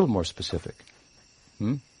 That's a little more specific.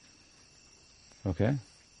 Okay?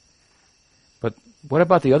 But what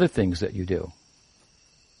about the other things that you do?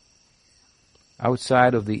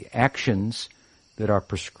 Outside of the actions that are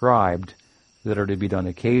prescribed, that are to be done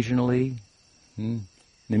occasionally,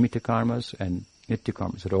 nimitta karmas and nitya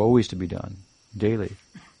karmas that are always to be done, daily.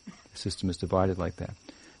 The system is divided like that.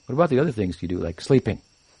 What about the other things you do, like sleeping?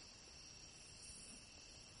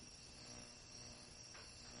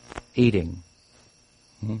 Eating.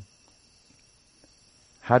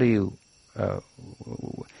 How do you...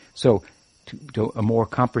 so, to a more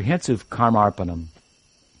comprehensive karmarpanam,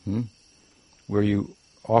 where you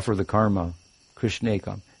offer the karma,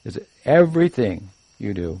 Krishnekam, is everything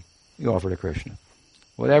you do, you offer to Krishna.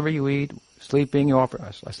 Whatever you eat, sleeping, you offer.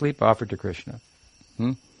 I sleep, I offer to Krishna.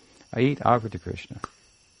 I eat, I offer to Krishna.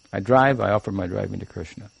 I drive, I offer my driving to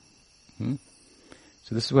Krishna.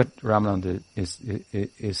 So this is what Ramananda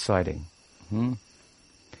is citing.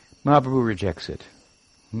 Mahaprabhu rejects it.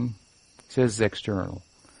 He says it's external.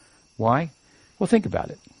 Why? Well, think about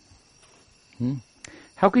it.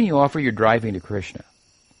 How can you offer your driving to Krishna?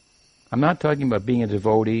 I'm not talking about being a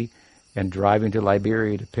devotee and driving to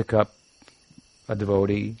Liberia to pick up a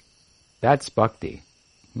devotee. That's bhakti.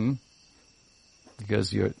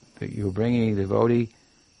 Because you're bringing a devotee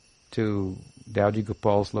to Dauji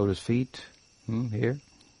Gopal's lotus feet here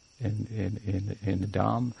in the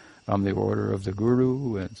Dham on the order of the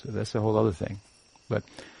Guru, and so that's a whole other thing. But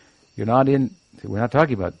we're not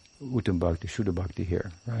talking about Uttam Bhakti, Shuddha Bhakti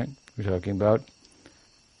here, right? We're talking about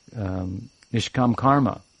Nishkam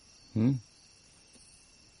Karma.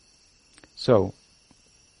 So,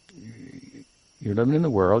 you're living in the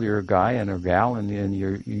world, you're a guy and a gal, and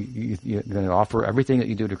you're going to offer everything that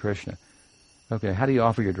you do to Krishna. Okay, how do you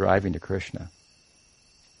offer your driving to Krishna?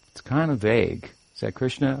 It's kind of vague. Say,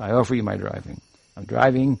 Krishna, I offer you my driving. I'm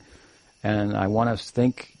driving, and I want us to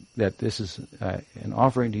think that this is an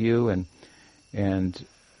offering to you, and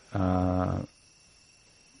I'm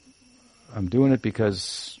doing it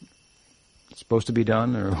because it's supposed to be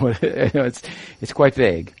done, or what? It's quite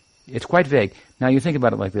vague. It's quite vague. Now you think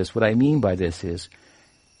about it like this. What I mean by this is,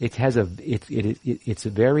 it's a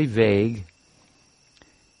very vague.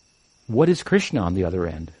 What is Krishna on the other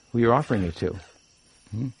end, who you're offering it to?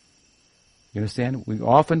 You understand? We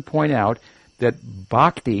often point out that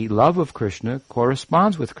bhakti, love of Krishna,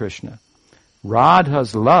 corresponds with Krishna.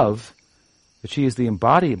 Radha's love, that she is the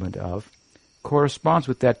embodiment of, corresponds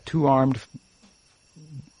with that two-armed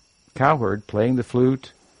cowherd playing the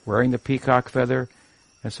flute, wearing the peacock feather,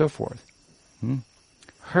 and so forth.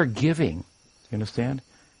 Her giving, you understand,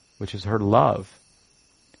 which is her love,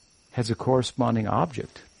 has a corresponding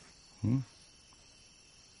object.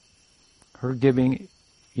 Her giving,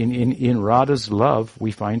 in Radha's love,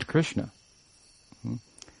 we find Krishna.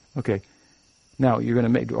 Okay, now you're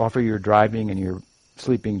going to offer your driving and your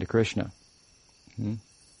sleeping to Krishna.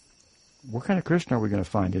 What kind of Krishna are we going to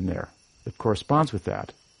find in there that corresponds with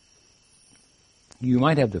that? You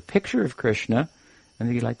might have the picture of Krishna, and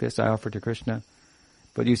think like this, I offer to Krishna.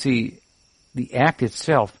 But you see, the act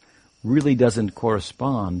itself really doesn't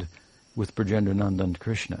correspond with Brajendranandan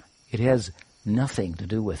Krishna. It has nothing to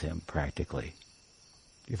do with him, practically.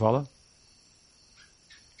 You follow?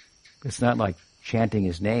 It's not like chanting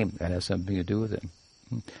his name that has something to do with him.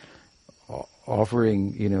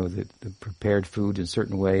 Offering, the prepared food in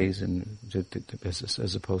certain ways, and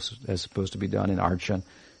as opposed to be done in archan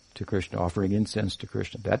to Krishna, offering incense to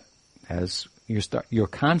Krishna. That has your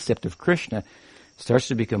concept of Krishna starts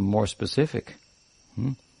to become more specific,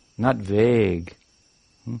 not vague.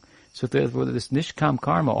 So therefore, this nishkam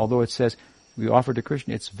karma, although it says we offer to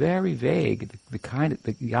Krishna, it's very vague.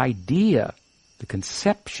 The idea, the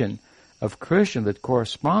conception of Krishna that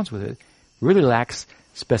corresponds with it really lacks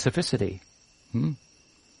specificity. And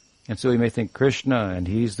so you may think Krishna, and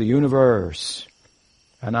he's the universe,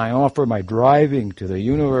 and I offer my driving to the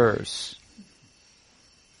universe.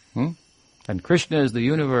 And Krishna is the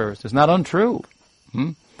universe. It's not untrue.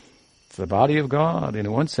 It's the body of God in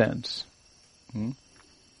one sense.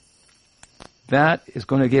 That is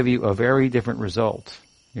going to give you a very different result,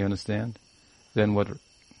 you understand, than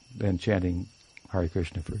chanting Hare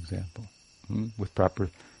Krishna, for example, with proper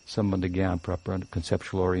sambandha gyan, proper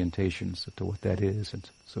conceptual orientations to what that is, and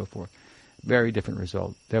so forth. Very different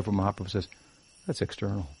result. Therefore, Mahaprabhu says, that's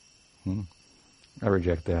external. I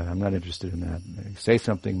reject that. I'm not interested in that. Say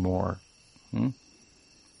something more. And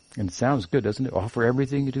it sounds good, doesn't it? Offer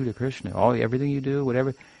everything you do to Krishna. Everything you do,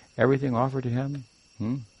 whatever, everything offer to Him.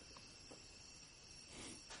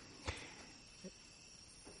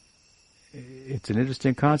 It's an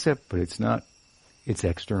interesting concept, but it's not. It's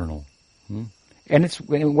external. And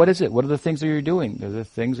what is it? What are the things that you're doing? They're the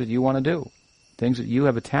things that you want to do. Things that you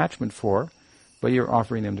have attachment for, but you're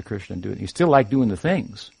offering them to Krishna and doing it. You still like doing the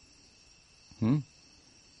things. Willing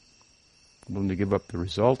to give up the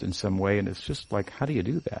result in some way, and it's just like, how do you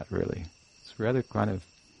do that, really? It's rather kind of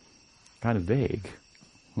vague.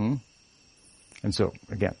 And so,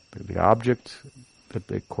 again, the object that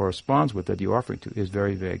it corresponds with, that you're offering to, is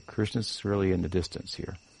very vague. Krishna's really in the distance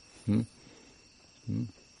here.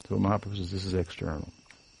 So Mahaprabhu says this is external.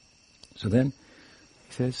 So then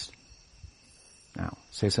he says, now,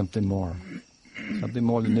 say something more. Something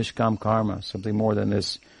more than nishkam karma. Something more than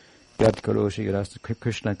this yat karoshi yadasta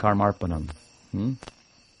Krishna karmarpanam.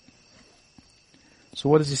 So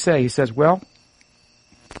what does he say? He says, well,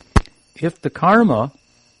 if the karma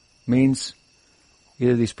means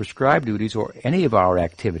either these prescribed duties or any of our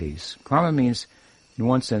activities. Karma means, in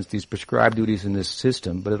one sense, these prescribed duties in this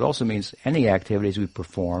system, but it also means any activities we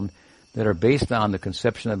perform that are based on the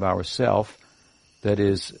conception of ourself that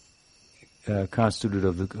is constituted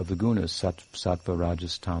of the gunas, sattva,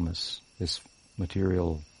 rajas, tamas, this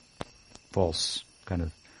material, false kind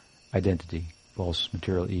of identity, false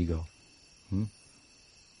material ego.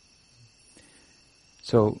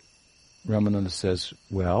 So Ramananda says,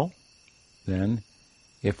 well, then,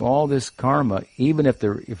 if all this karma, even if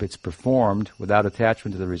it's performed without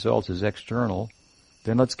attachment to the results, is external,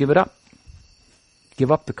 then let's give it up.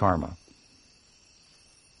 Give up the karma.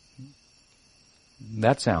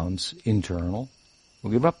 That sounds internal.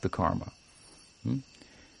 We'll give up the karma.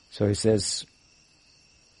 So he says,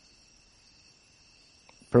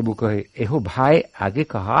 Prabhu kahe, eho bhai age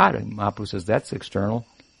kahar. Mahaprabhu says, that's external.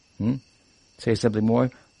 Say something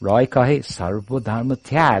more. Rai kahe sarva dharma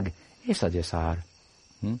tyag. Esa jasar.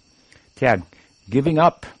 Tyag, giving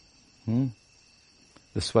up the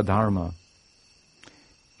swadharma,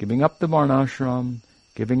 giving up the varnashram,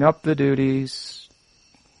 giving up the duties,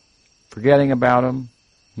 forgetting about them,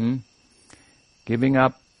 giving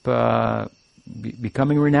up,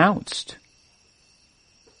 becoming renounced.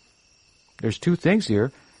 There's two things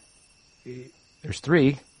here. There's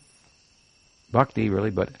three. Bhakti,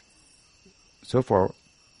 really, but so far,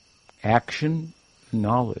 action,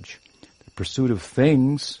 knowledge. The pursuit of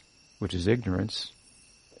things, which is ignorance,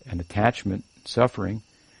 and attachment, suffering,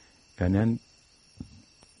 and then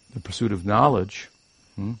the pursuit of knowledge,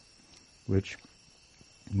 which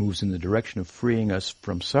moves in the direction of freeing us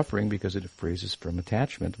from suffering because it frees us from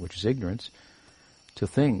attachment, which is ignorance, to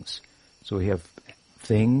things. So we have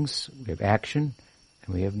things, we have action,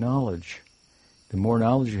 and we have knowledge. The more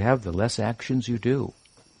knowledge you have, the less actions you do.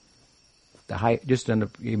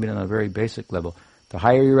 Even on a very basic level, the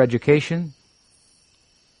higher your education,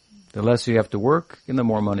 the less you have to work, and the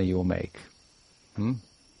more money you will make.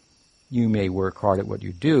 You may work hard at what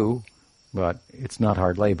you do, but it's not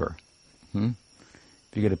hard labor. If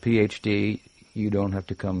you get a PhD, you don't have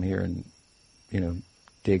to come here and,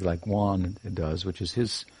 dig like Juan does, which is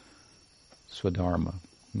his swadharma,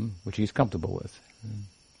 which he's comfortable with.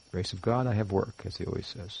 Grace of God, I have work, as he always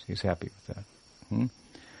says. He's happy with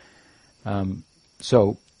that.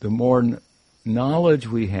 So the more knowledge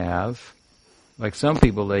we have, like some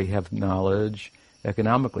people, they have knowledge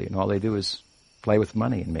economically, and all they do is play with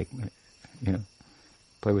money and make,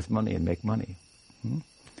 play with money and make money.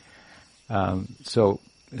 So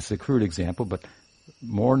it's a crude example, but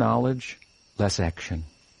more knowledge, less action,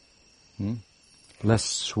 less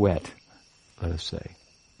sweat, let us say.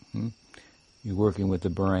 You're working with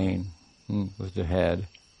the brain, with the head,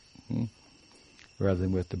 rather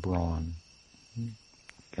than with the brawn,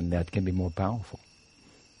 and that can be more powerful.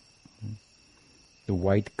 The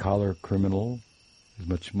white-collar criminal is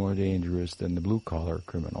much more dangerous than the blue-collar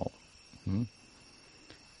criminal.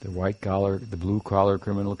 The blue-collar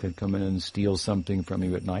criminal can come in and steal something from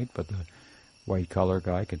you at night, but the white-collar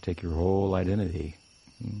guy can take your whole identity,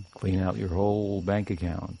 clean out your whole bank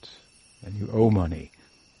account, and you owe money.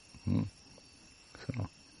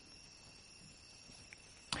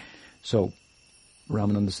 So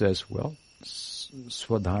Ramananda says, well,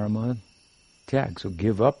 swadharma tyag, so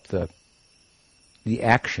give up the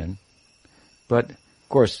action. But, of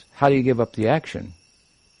course, how do you give up the action?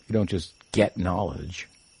 You don't just get knowledge.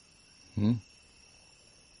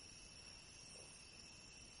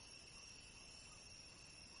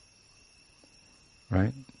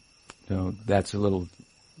 Right? So that's a little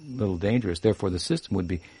dangerous. Therefore, the system would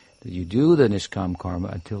be that you do the nishkam karma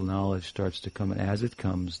until knowledge starts to come, and as it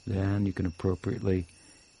comes, then you can appropriately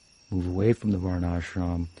move away from the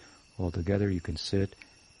varnashram altogether. You can sit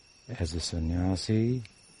as a sannyasi,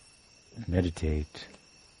 meditate,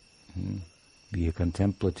 be a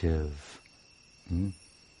contemplative.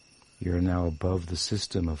 You're now above the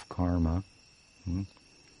system of karma.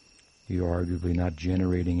 You're arguably not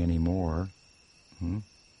generating anymore.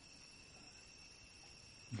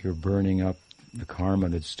 You're burning up the karma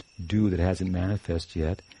that's due that hasn't manifested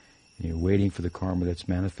yet, and you're waiting for the karma that's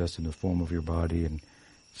manifest in the form of your body and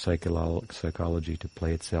psychology to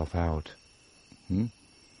play itself out.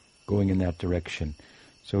 Going in that direction.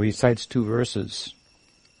 So he cites 2 verses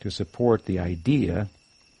to support the idea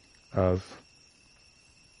of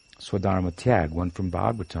Swadharma Tyag, one from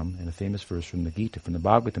Bhagavatam and a famous verse from the Gita. From the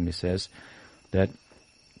Bhagavatam he says that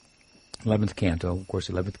 11th canto, of course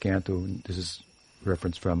 11th canto, this is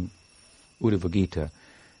reference from Uddhava Gita.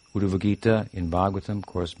 Uddhava Gita in Bhagavatam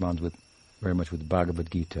corresponds very much with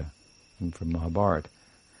Bhagavad Gita from Mahabharata.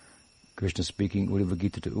 Krishna speaking Uddhava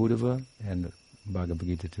Gita to Uddhava and Bhagavad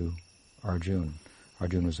Gita to Arjuna.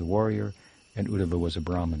 Arjuna was a warrior and Uddhava was a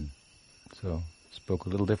Brahmin. So spoke a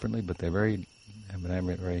little differently, but they have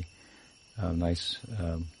a very nice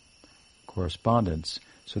correspondence.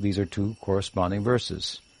 So these are 2 corresponding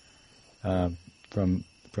verses from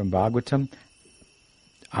Bhagavatam.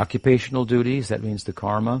 Occupational duties, that means the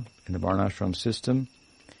karma in the varnashram system,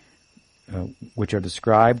 which are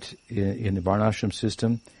described in the varnashram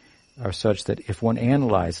system, are such that if one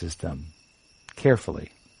analyzes them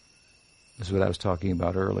carefully, this is what I was talking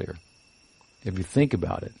about earlier, if you think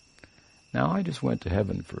about it, now I just went to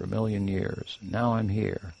heaven for 1,000,000 years, now I'm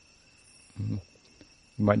here. You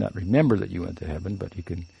might not remember that you went to heaven, but you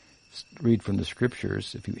can read from the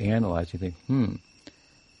scriptures. If you analyze, you think,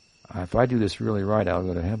 if I do this really right, I'll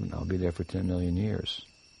go to heaven. I'll be there for 10,000,000 years.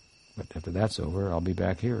 But after that's over, I'll be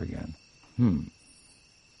back here again.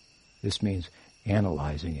 This means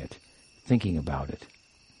analyzing it, thinking about it.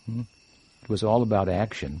 It was all about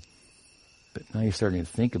action, but now you're starting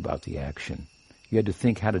to think about the action. You had to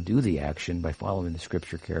think how to do the action by following the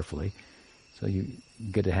scripture carefully. So you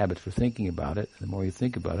get a habit for thinking about it. The more you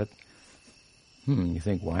think about it, you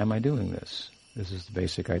think, why am I doing this? This is the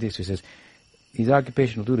basic idea. So he says, these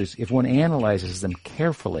occupational duties, if one analyzes them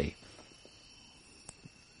carefully,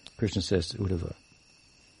 Krishna says to Uddhava,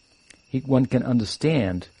 one can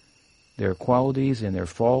understand their qualities and their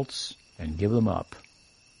faults and give them up.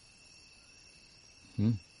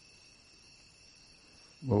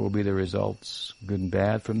 What will be the results, good and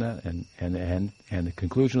bad, from that? And the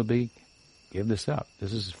conclusion will be, give this up.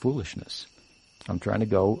 This is foolishness. I'm trying to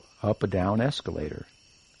go up a down escalator.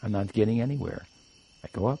 I'm not getting anywhere. I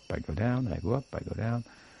go up, I go down, I go up, I go down.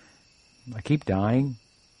 I keep dying,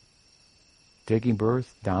 taking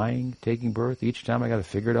birth, dying, taking birth. Each time I got to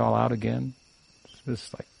figure it all out again. It's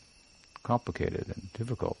just like complicated and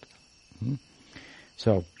difficult.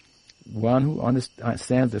 So, one who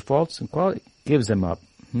understands the faults and qualities gives them up,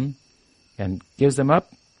 and gives them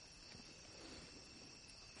up,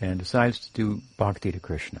 and decides to do bhakti to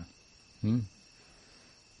Krishna.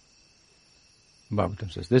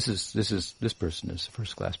 Bhagavatam says, this person is a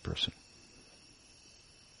first-class person.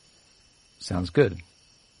 Sounds good.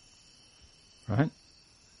 Right?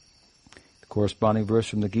 The corresponding verse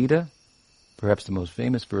from the Gita, perhaps the most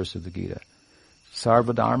famous verse of the Gita,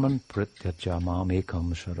 Sarvadharman prityaja mam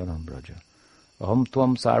ekam sharanam braja. Aham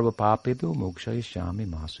tvam sarva papedu mokshayishyami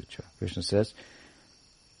masucha. Krishna says,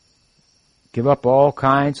 give up all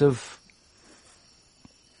kinds of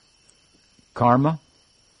karma,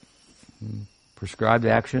 prescribed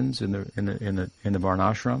actions in the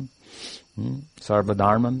varnashram,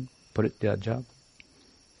 sarvadharman prityaja,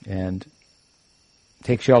 and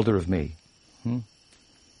take shelter of me.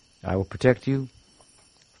 I will protect you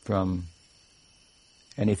from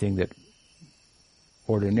anything that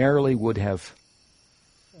ordinarily would have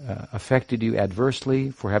affected you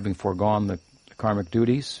adversely for having foregone the karmic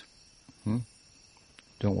duties.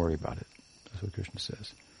 Don't worry about it. That's what Krishna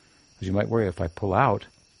says. Because you might worry, if I pull out,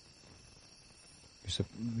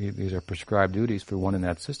 these are prescribed duties for one in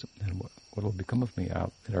that system, then what will become of me?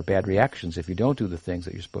 There are bad reactions if you don't do the things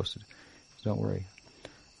that you're supposed to do. So don't worry.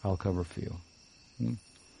 I'll cover for you.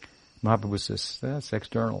 Mahaprabhu says, that's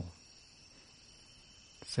external.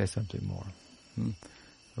 Say something more.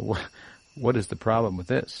 What is the problem with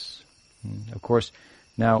this? Of course,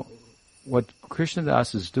 now, what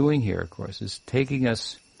Krishnadas is doing here, of course, is taking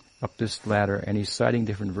us up this ladder, and he's citing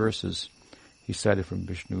different verses. He's cited from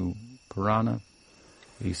Vishnu Purana,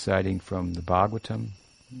 he's citing from the Bhagavatam,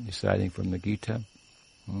 he's citing from the Gita.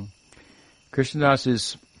 Krishnadas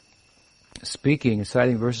is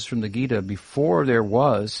citing verses from the Gita before there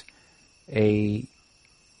was a,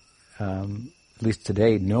 at least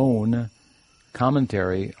today, known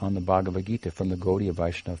commentary on the Bhagavad Gita from the Gaudiya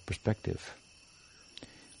Vaishnava perspective.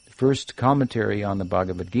 The first commentary on the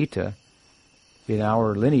Bhagavad Gita in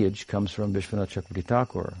our lineage comes from Vishwanath Chakravarti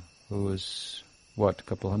Thakur, who was, a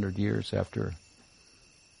couple hundred years after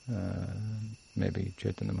maybe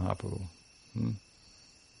Chaitanya Mahaprabhu.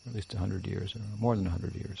 At least 100 years, or more than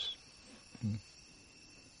 100 years.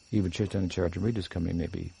 Even Caitanya-caritamrta is coming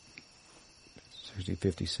maybe 60,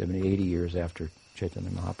 50, 70, 80 years after Chaitanya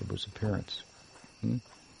Mahaprabhu's appearance.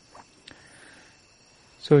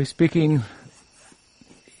 So he's speaking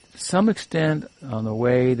to some extent on the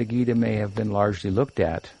way the Gita may have been largely looked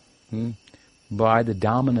at by the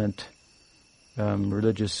dominant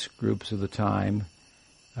religious groups of the time,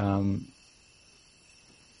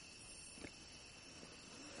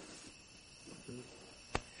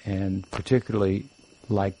 and particularly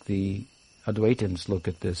like the Advaitins look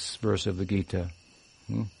at this verse of the Gita.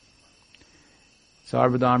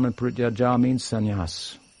 Sarvadharma Prityaja means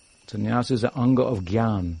sannyas. Sannyas is an anga of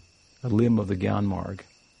Gyan, a limb of the Gyan Marg.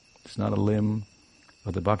 It's not a limb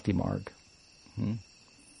of the Bhakti Marg.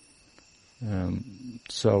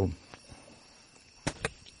 So,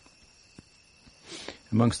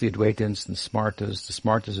 amongst the Advaitins and the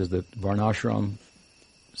Smartas is the Varnashram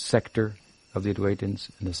sector of the Advaitins,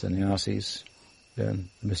 and the Sannyasis, the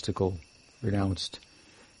mystical, renounced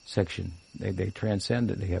section. They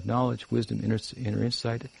transcend it. They have knowledge, wisdom, inner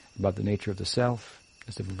insight about the nature of the self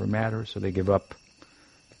as if it were matter, so they give up.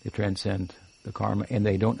 They transcend the karma, and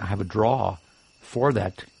they don't have a draw for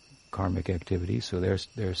that karmic activity, so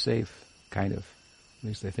they're safe, kind of. At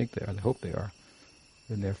least they think they are. They hope they are.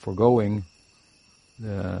 And they're foregoing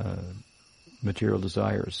the material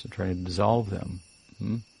desires and trying to dissolve them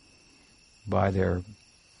by their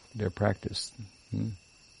practice.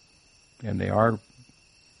 And they are,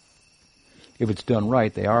 if it's done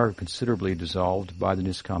right, they are considerably dissolved by the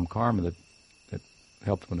niskam karma that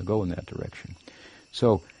helped them to go in that direction.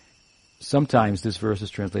 So sometimes this verse is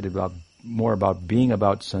translated more about being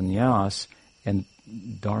about sannyas and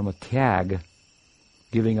dharma tyag,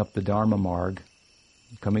 giving up the dharma marg,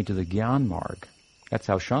 coming to the gyan marg. That's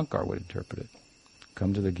how Shankar would interpret it.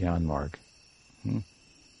 Come to the gyan marg.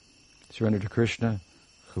 Surrender to Krishna,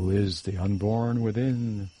 who is the unborn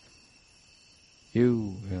within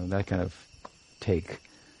you. That kind of take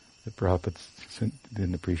that Prabhupada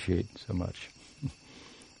didn't appreciate so much,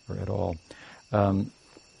 or at all.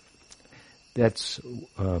 That's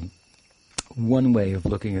one way of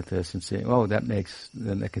looking at this and saying,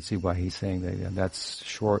 then I can see why he's saying that. And that's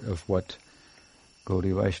short of what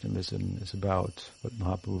Gaudiya Vaishnavism is about, what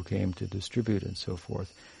Mahaprabhu came to distribute and so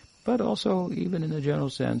forth. But also, even in a general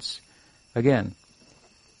sense, again,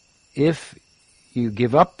 if you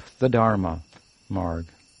give up the Dharma marg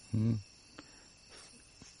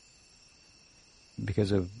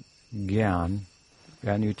because of Gyan,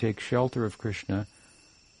 and you take shelter of Krishna,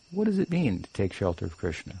 what does it mean to take shelter of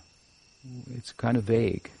Krishna? It's kind of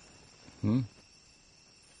vague. Krishna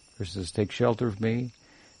says, take shelter of me.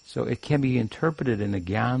 So it can be interpreted in a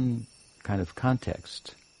Gyan kind of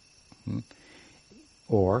context.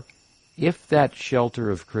 Or, if that shelter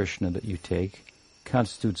of Krishna that you take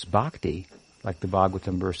constitutes bhakti, like the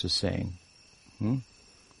Bhagavatam verse is saying,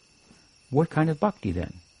 what kind of bhakti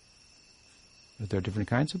then? There are different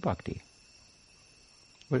kinds of bhakti.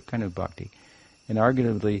 What kind of bhakti? And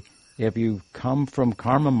arguably, if you come from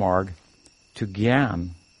karma marg to Gyan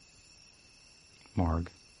marg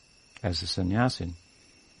as a sannyasin,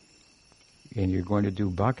 and you're going to do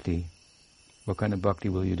bhakti, what kind of bhakti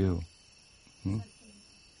will you do?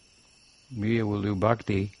 We will do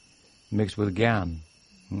bhakti mixed with Gyan.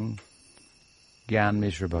 Gyan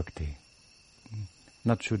Mishra Bhakti.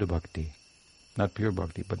 Not Shuddha Bhakti, not pure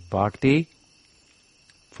bhakti, but bhakti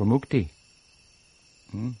for mukti.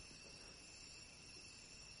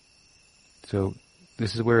 So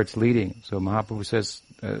this is where it's leading. So Mahaprabhu says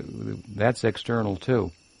that's external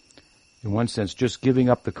too. In one sense, just giving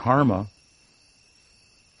up the karma,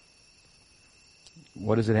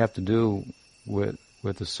 what does it have to do with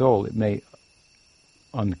the soul? It may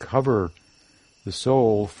uncover the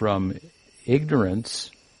soul from ignorance,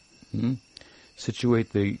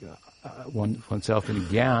 situate oneself in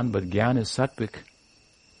Gyan, but Gyan is sattvic.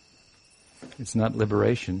 It's not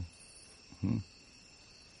liberation.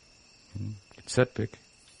 It's sattvic.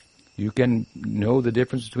 You can know the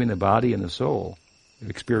difference between the body and the soul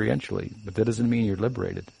experientially, but that doesn't mean you're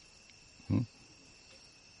liberated.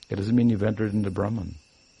 It doesn't mean you've entered into Brahman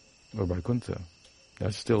or Vaikuntha.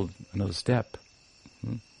 That's still another step.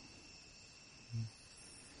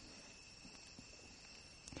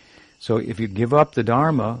 So if you give up the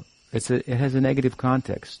Dharma, it has a negative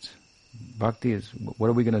context. Bhakti is, what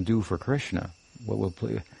are we going to do for Krishna? What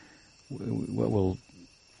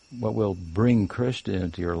will bring Krishna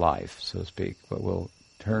into your life, so to speak? What will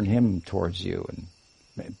turn him towards you and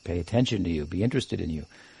pay attention to you, be interested in you?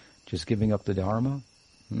 Just giving up the Dharma?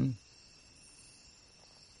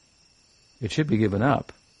 It should be given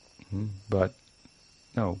up. But,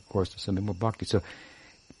 no, of course, there's something more bhakti. So,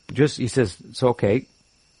 he says, okay,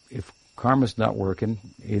 if karma's not working,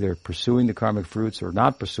 either pursuing the karmic fruits or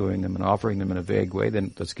not pursuing them and offering them in a vague way,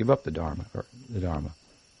 then let's give up the Dharma.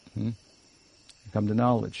 Come to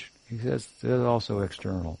knowledge. He says that's also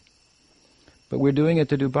external. But we're doing it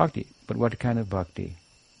to do bhakti. But what kind of bhakti?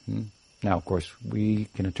 Now, of course, we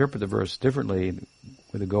can interpret the verse differently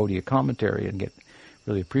with a Gaudiya commentary and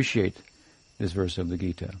really appreciate this verse of the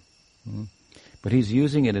Gita. But he's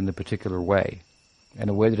using it in a particular way, in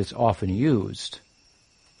a way that it's often used,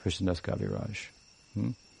 Krishnadas Kaviraj,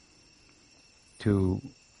 to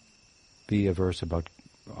be a verse about,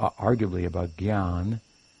 arguably about Gyan,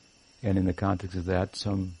 and in the context of that,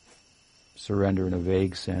 some surrender in a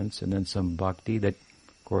vague sense, and then some bhakti that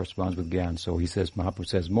corresponds with Gyan. So he says, Mahaprabhu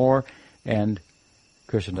says more, and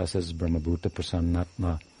Krishnadas says, Brahmabhuta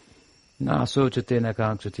prasannatma, na sochate na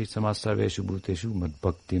kankshati samasarveshu bhuteshu mad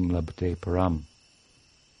bhaktim labhate param.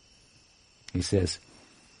 He says,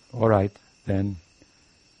 all right, then,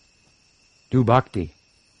 do bhakti.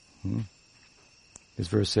 This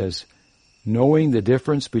verse says, knowing the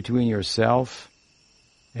difference between yourself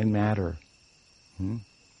and matter.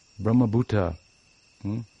 Brahmabhuta.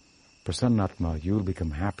 Prasannatma. You will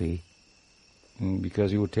become happy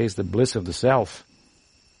because you will taste the bliss of the self.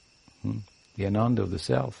 The ananda of the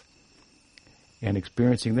self. And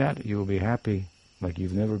experiencing that, you will be happy like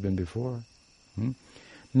you've never been before.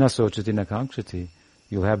 Na sochati na kankshati.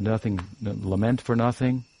 You'll have nothing, lament for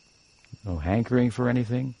nothing, no hankering for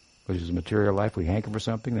anything, which is material life. We hanker for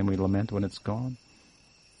something, then we lament when it's gone.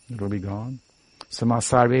 It'll be gone.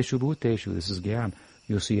 Samasarveshu bhuteshu. This is Gyan.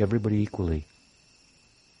 You'll see everybody equally.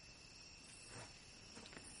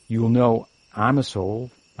 You'll know, I'm a soul,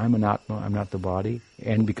 I'm an atma, I'm not the body,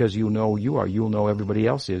 and because you know you are, you'll know everybody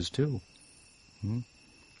else is too.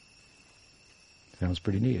 Sounds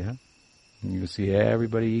pretty neat, huh? And you'll see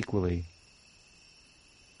everybody equally.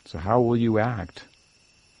 So how will you act?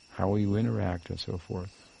 How will you interact and so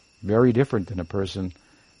forth? Very different than a person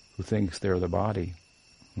who thinks they're the body.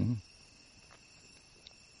 And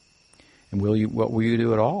what will you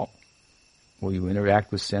do at all? Will you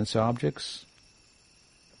interact with sense objects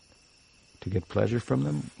to get pleasure from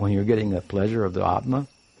them? When you're getting the pleasure of the Atma,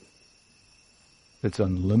 it's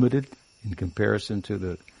unlimited in comparison to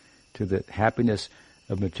the happiness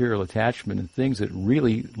of material attachment and things that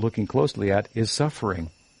really, looking closely at, is suffering.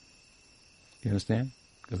 You understand?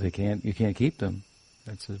 Because you can't keep them.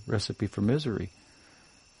 That's a recipe for misery.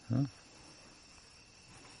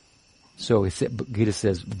 So Gita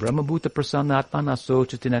says, Brahmabhuta prasannatma na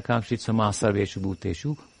sochati na kankshit samasarveshu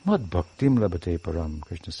bhuteshu mad bhaktim labhate param,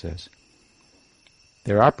 Krishna says.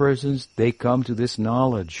 There are persons, they come to this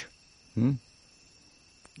knowledge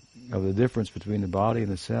of the difference between the body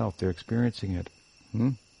and the self. They're experiencing it.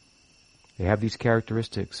 They have these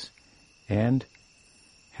characteristics. And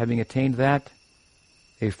having attained that,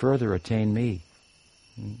 they further attain me.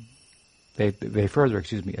 They further,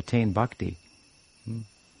 attain bhakti.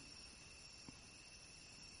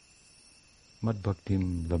 Mad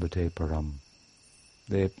bhaktim labhate param.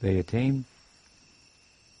 They attain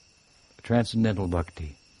transcendental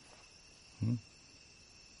bhakti.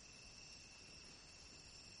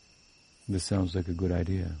 This sounds like a good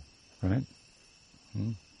idea, right?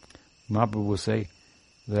 Mahaprabhu will say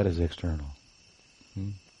that is external.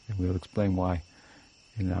 And we'll explain why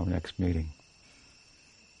in our next meeting.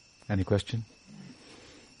 Any question?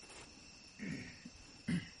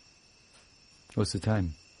 What's the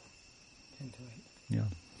time? 10 to 8. Yeah.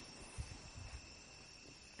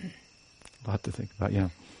 A lot to think about, yeah.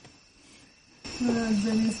 Well,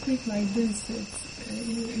 when you speak like this,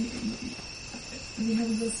 we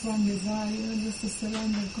have just one desire, just to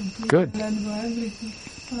surrender completely. Good. Let go everything.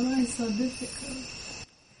 Why is it so difficult?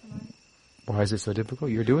 Why is it so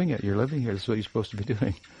difficult? You're doing it. You're living here. That's what you're supposed to be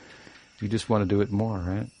doing. You just want to do it more,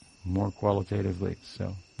 right? More qualitatively.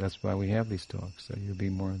 So that's why we have these talks. So you'll be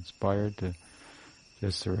more inspired to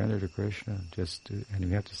just surrender to Krishna. And you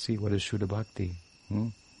have to see what is Shuddha Bhakti.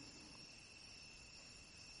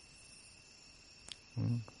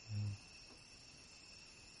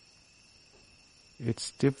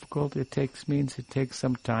 It's difficult. It takes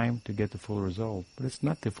some time to get the full result. But it's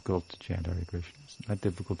not difficult to chant Hare Krishna. It's not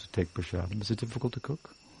difficult to take prasadam. Is it difficult to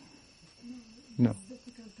cook? No. It's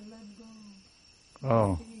difficult to let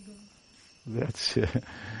Oh, that's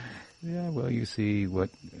yeah. Well, you see,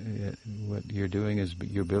 what you're doing is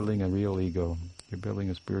you're building a real ego. You're building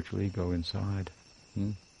a spiritual ego inside.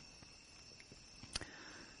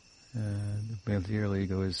 The material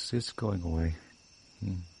ego is going away.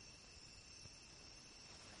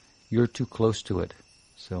 You're too close to it,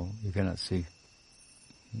 so you cannot see.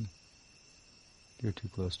 You're too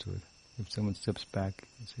close to it. If someone steps back,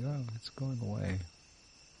 you say, "Oh, it's going away,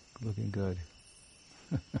 looking good."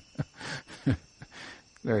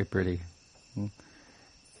 Very pretty.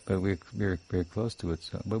 But we're very close to it.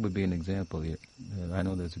 So, what would be an example? I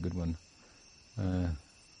know there's a good one.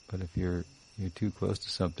 But if you're too close to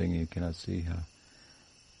something, you cannot see how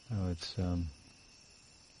it's.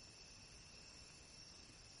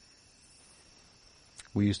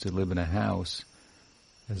 We used to live in a house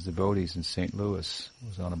as devotees in St. Louis. It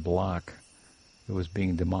was on a block. It was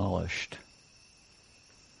being demolished.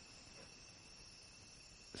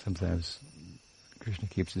 Sometimes Krishna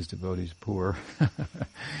keeps his devotees poor.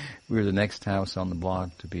 We were the next house on the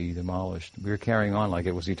block to be demolished. We were carrying on like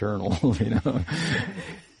it was eternal,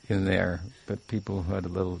 in there. But people who had a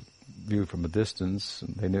little view from a distance,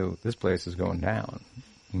 they knew this place is going down.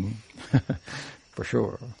 For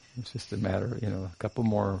sure. It's just a matter, a couple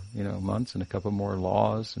more, months and a couple more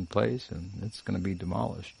laws in place, and it's going to be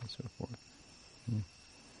demolished and so forth.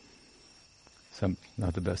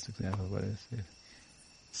 Not the best example, but it's.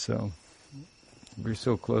 So, we're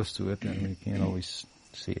so close to it and we can't always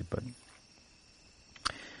see it, but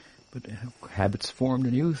habits formed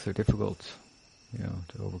in youth are difficult,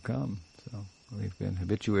 to overcome. So, we've been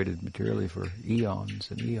habituated materially for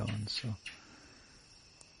eons and eons, so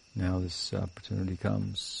now this opportunity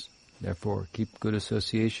comes. Therefore, keep good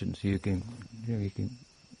associations. You can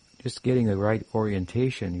just getting the right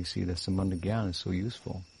orientation. You see, the Samanda Gyan is so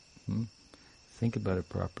useful. Think about it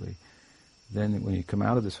properly. Then, when you come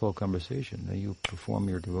out of this whole conversation, then you perform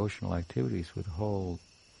your devotional activities with a whole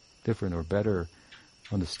different or better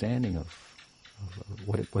understanding of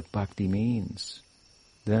what bhakti means.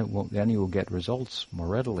 Then you will get results more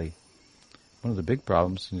readily. One of the big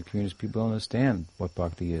problems in the community is people don't understand what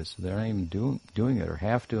bhakti is. They're not even doing it, or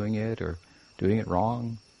half doing it, or doing it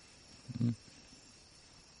wrong. And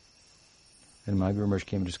my Guru Maharaj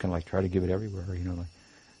came and just kind of like try to give it everywhere,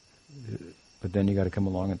 but then you got to come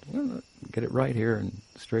along and get it right here and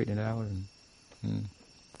straighten it out. And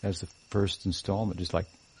as the first installment, just like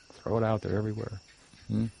throw it out there everywhere.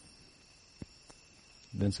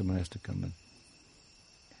 Then someone has to come and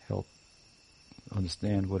help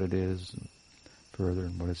understand what it is further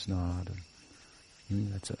and what it's not.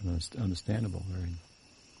 And that's understandable.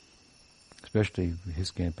 Especially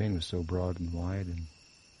his campaign was so broad and wide. And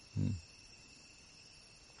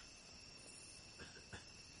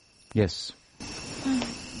yes.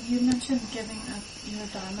 You mentioned giving up your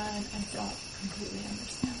dharma, and I don't completely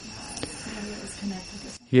understand that. Maybe it was connected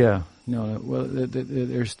with. Yeah. No. Well,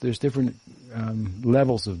 there's different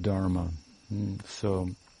levels of dharma.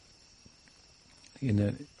 So,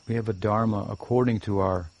 we have a dharma according to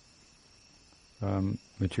our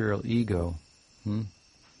material ego,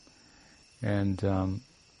 and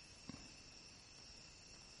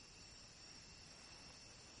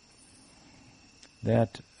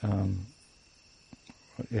that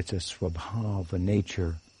it's a swabhava, a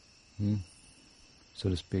nature, so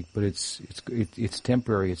to speak. But it's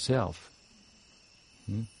temporary itself.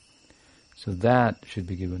 So that should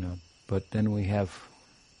be given up. But then we have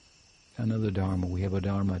another dharma. We have a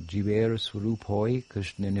dharma, jiver swarup hoy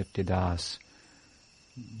Krishna nityadas.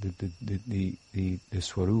 The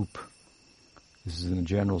swarup. This is in a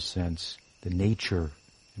general sense. The nature.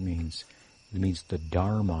 It means the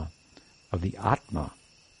dharma of the Atma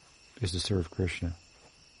is to serve Krishna.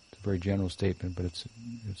 It's a very general statement, but it's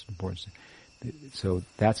important. So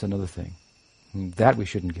that's another thing. That we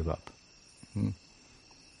shouldn't give up.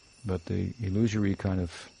 But the illusory kind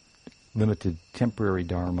of limited temporary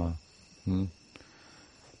dharma,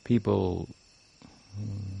 people,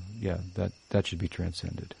 that should be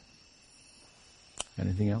transcended.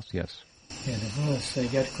 Anything else? Yes. Yeah, the verse,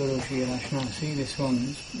 Yat Kurushi Rashnasi, this one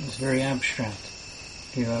is very abstract.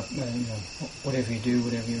 Give up, whatever you do,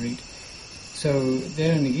 whatever you eat. So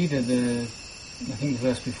there in the Gita, I think the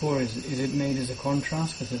verse before is it made as a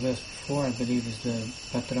contrast? Because the verse before, I believe, is the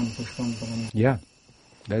Patram Pushpam Param. Yeah,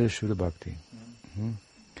 that is Shuddha Bhakti.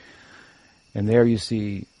 And there you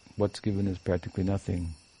see what's given is practically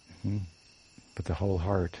nothing, but the whole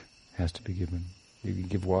heart has to be given. You can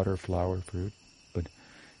give water, flower, fruit, but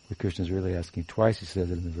what Krishna is really asking, twice he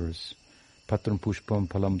says it in the verse, Patram Pushpam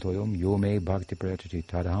Palam Toyam Yo Me Bhakti Prayachati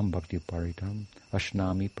Tadaham Bhakti Paritam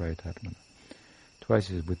Ashnami Prayatatmana. twice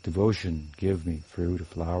he says, with devotion, give me fruit, a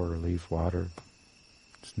flower, a leaf, water.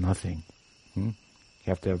 It's nothing. You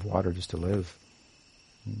have to have water just to live.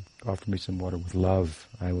 Offer me some water with love,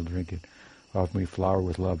 I will drink it. Offer me flour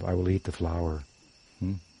with love, I will eat the flour.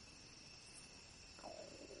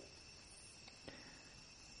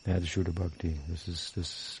 That's Shuddha Bhakti. This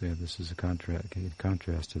is a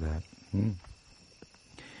contrast to that.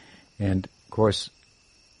 And of course,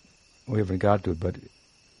 we haven't got to it, but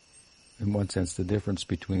in one sense, the difference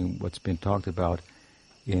between what's been talked about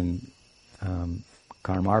in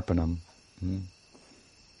Karmarpanam,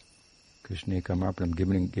 Krishna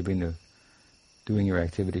Karmarpanam, doing your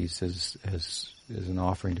activities as an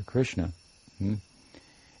offering to Krishna,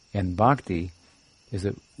 and Bhakti is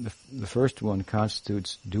that the first one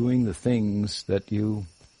constitutes doing the things that you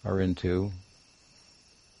are into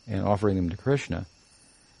and offering them to Krishna.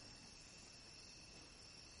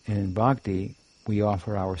 And in Bhakti, we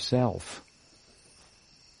offer ourself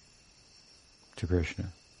to Krishna.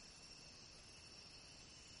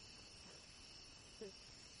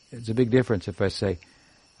 It's a big difference if I say,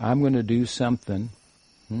 I'm going to do something,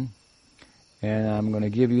 and I'm going to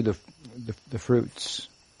give you the fruits.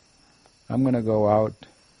 I'm going to go out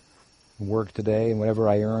and work today, and whatever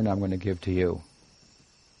I earn, I'm going to give to you.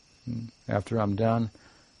 After I'm done,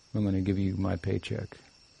 I'm going to give you my paycheck.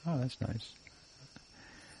 Oh, that's nice.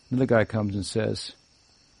 Another guy comes and says,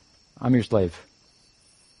 I'm your slave.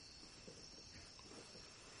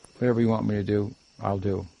 Whatever you want me to do, I'll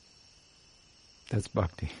do. That's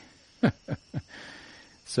bhakti.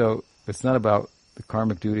 So it's not about the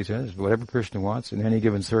karmic duties, it's whatever Krishna wants in any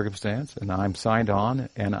given circumstance, and I'm signed on,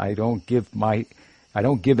 and I don't give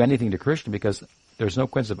anything to Krishna because there's no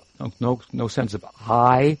sense of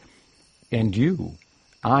I and you.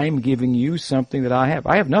 I'm giving you something that I have.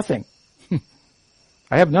 I have nothing.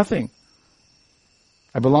 I have nothing.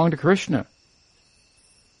 I belong to Krishna.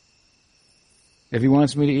 If he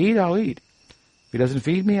wants me to eat, I'll eat. If he doesn't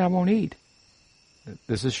feed me, I won't eat.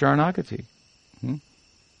 This is Sharanagati. You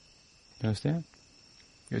understand?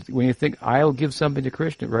 When you think, I'll give something to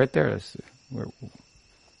Krishna, right there,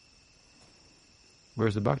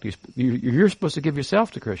 where's the bhakti? You're supposed to give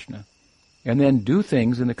yourself to Krishna. And then do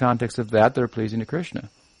things in the context of that are pleasing to Krishna.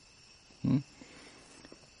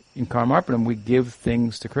 In Karmarpanam, we give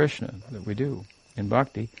things to Krishna that we do. In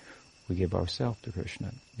Bhakti, we give ourselves to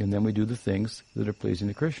Krishna. And then we do the things that are pleasing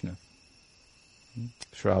to Krishna.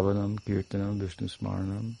 Shravanam, Kirtanam, Vishnu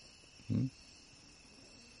Smaranam.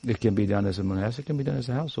 It can be done as a monastic, it can be done as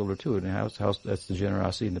a householder too. In a house, that's the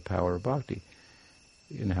generosity and the power of Bhakti.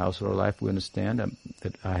 In the householder life, we understand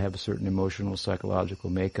that I have a certain emotional, psychological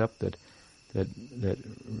makeup that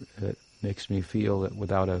makes me feel that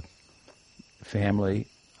without a family,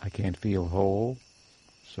 I can't feel whole,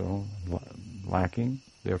 so lacking.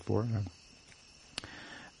 Therefore,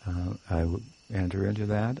 I will enter into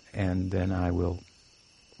that, and then I will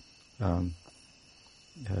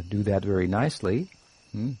do that very nicely,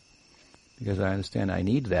 because I understand I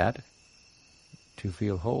need that to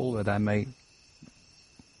feel whole, that I may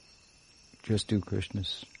just do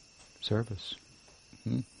Krishna's service.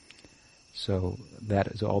 So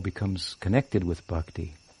that all becomes connected with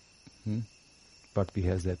bhakti. Bhakti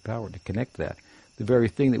has that power to connect that. The very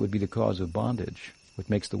thing that would be the cause of bondage, what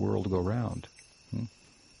makes the world go round.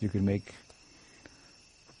 You can make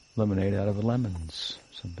lemonade out of lemons,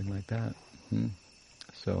 something like that.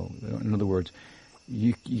 So, in other words,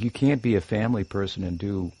 you can't be a family person and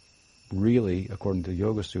do really, according to the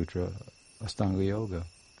Yoga Sutra, Astanga Yoga,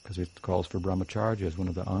 because it calls for brahmacharya as one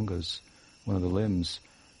of the angas, one of the limbs,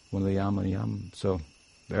 one of the yam. So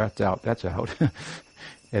that's out. That's out.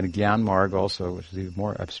 And Gyan Marg also, which is even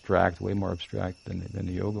more abstract, way more abstract than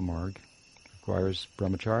the Yoga Marg, requires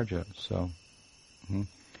brahmacharya. So,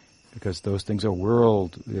 because those things are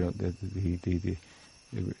world, the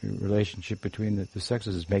relationship between the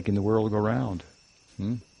sexes is making the world go round.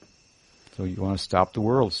 So you want to stop the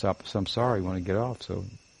world, stop samsara, you want to get off, so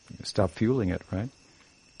stop fueling it, right?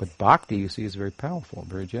 But bhakti, you see, is very powerful,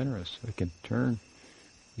 very generous. It can turn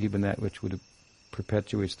even that which would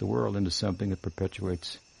perpetuates the world into something that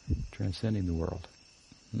perpetuates transcending the world.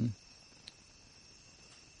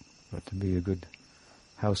 But to be a good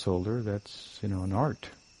householder, that's, an art,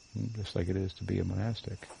 just like it is to be a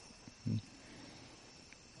monastic.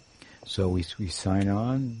 So we sign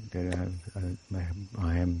on that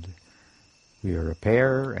we are a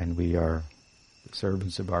pair, and we are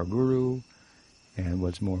servants of our guru, and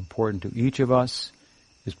what's more important to each of us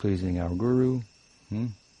is pleasing our guru.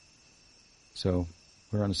 So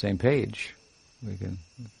we're on the same page. We can,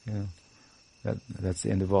 that's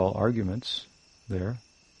the end of all arguments there.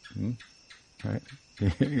 Right?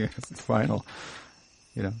 Yes, it's final.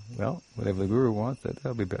 Well, whatever the guru wants,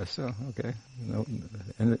 that'll be best. So, okay. No,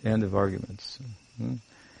 end of arguments.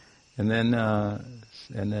 And then,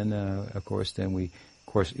 of course,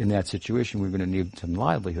 in that situation, we're going to need some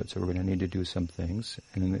livelihood. So we're going to need to do some things,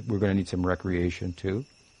 and we're going to need some recreation too.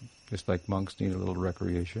 Just like monks need a little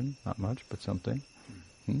recreation, not much, but something.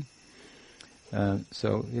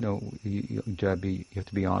 So you have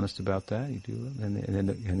to be honest about that. You do,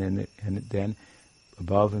 and then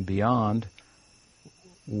above and beyond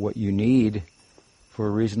what you need for a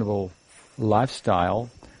reasonable lifestyle,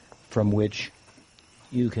 from which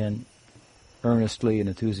you can earnestly and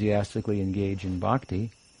enthusiastically engage in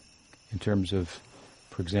bhakti, in terms of,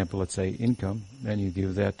 for example, let's say income, and you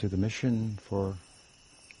give that to the mission for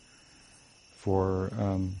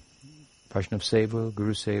Vaishnava Seva,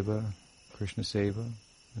 Guru Seva, Krishna Seva,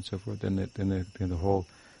 and so forth. Then the whole,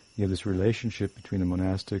 you have this relationship between the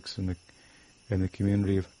monastics and the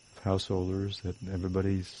community of householders, that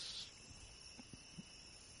everybody's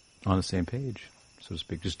on the same page, so to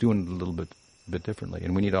speak, just doing it a little bit differently.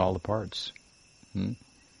 And we need all the parts.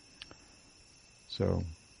 So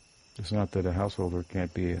it's not that a householder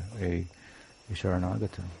can't be a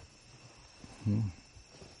Sharanagata.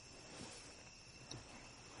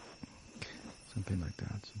 Something like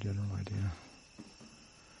that. It's a general idea.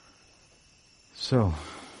 So,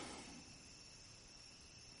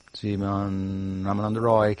 Sriman Ramananda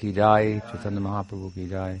Roy ki jai, Chaitanya Mahaprabhu ki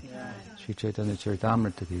jai, Sri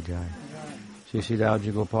Caitanya-caritamrta ki jai, Sri Sri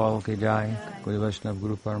Dauji Gopal ki jai, Guru Vaishnava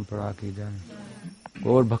Guru Parampara ki jai,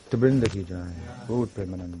 Gaur Bhakta Vrinda ki jai, Gaur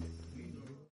Premananda.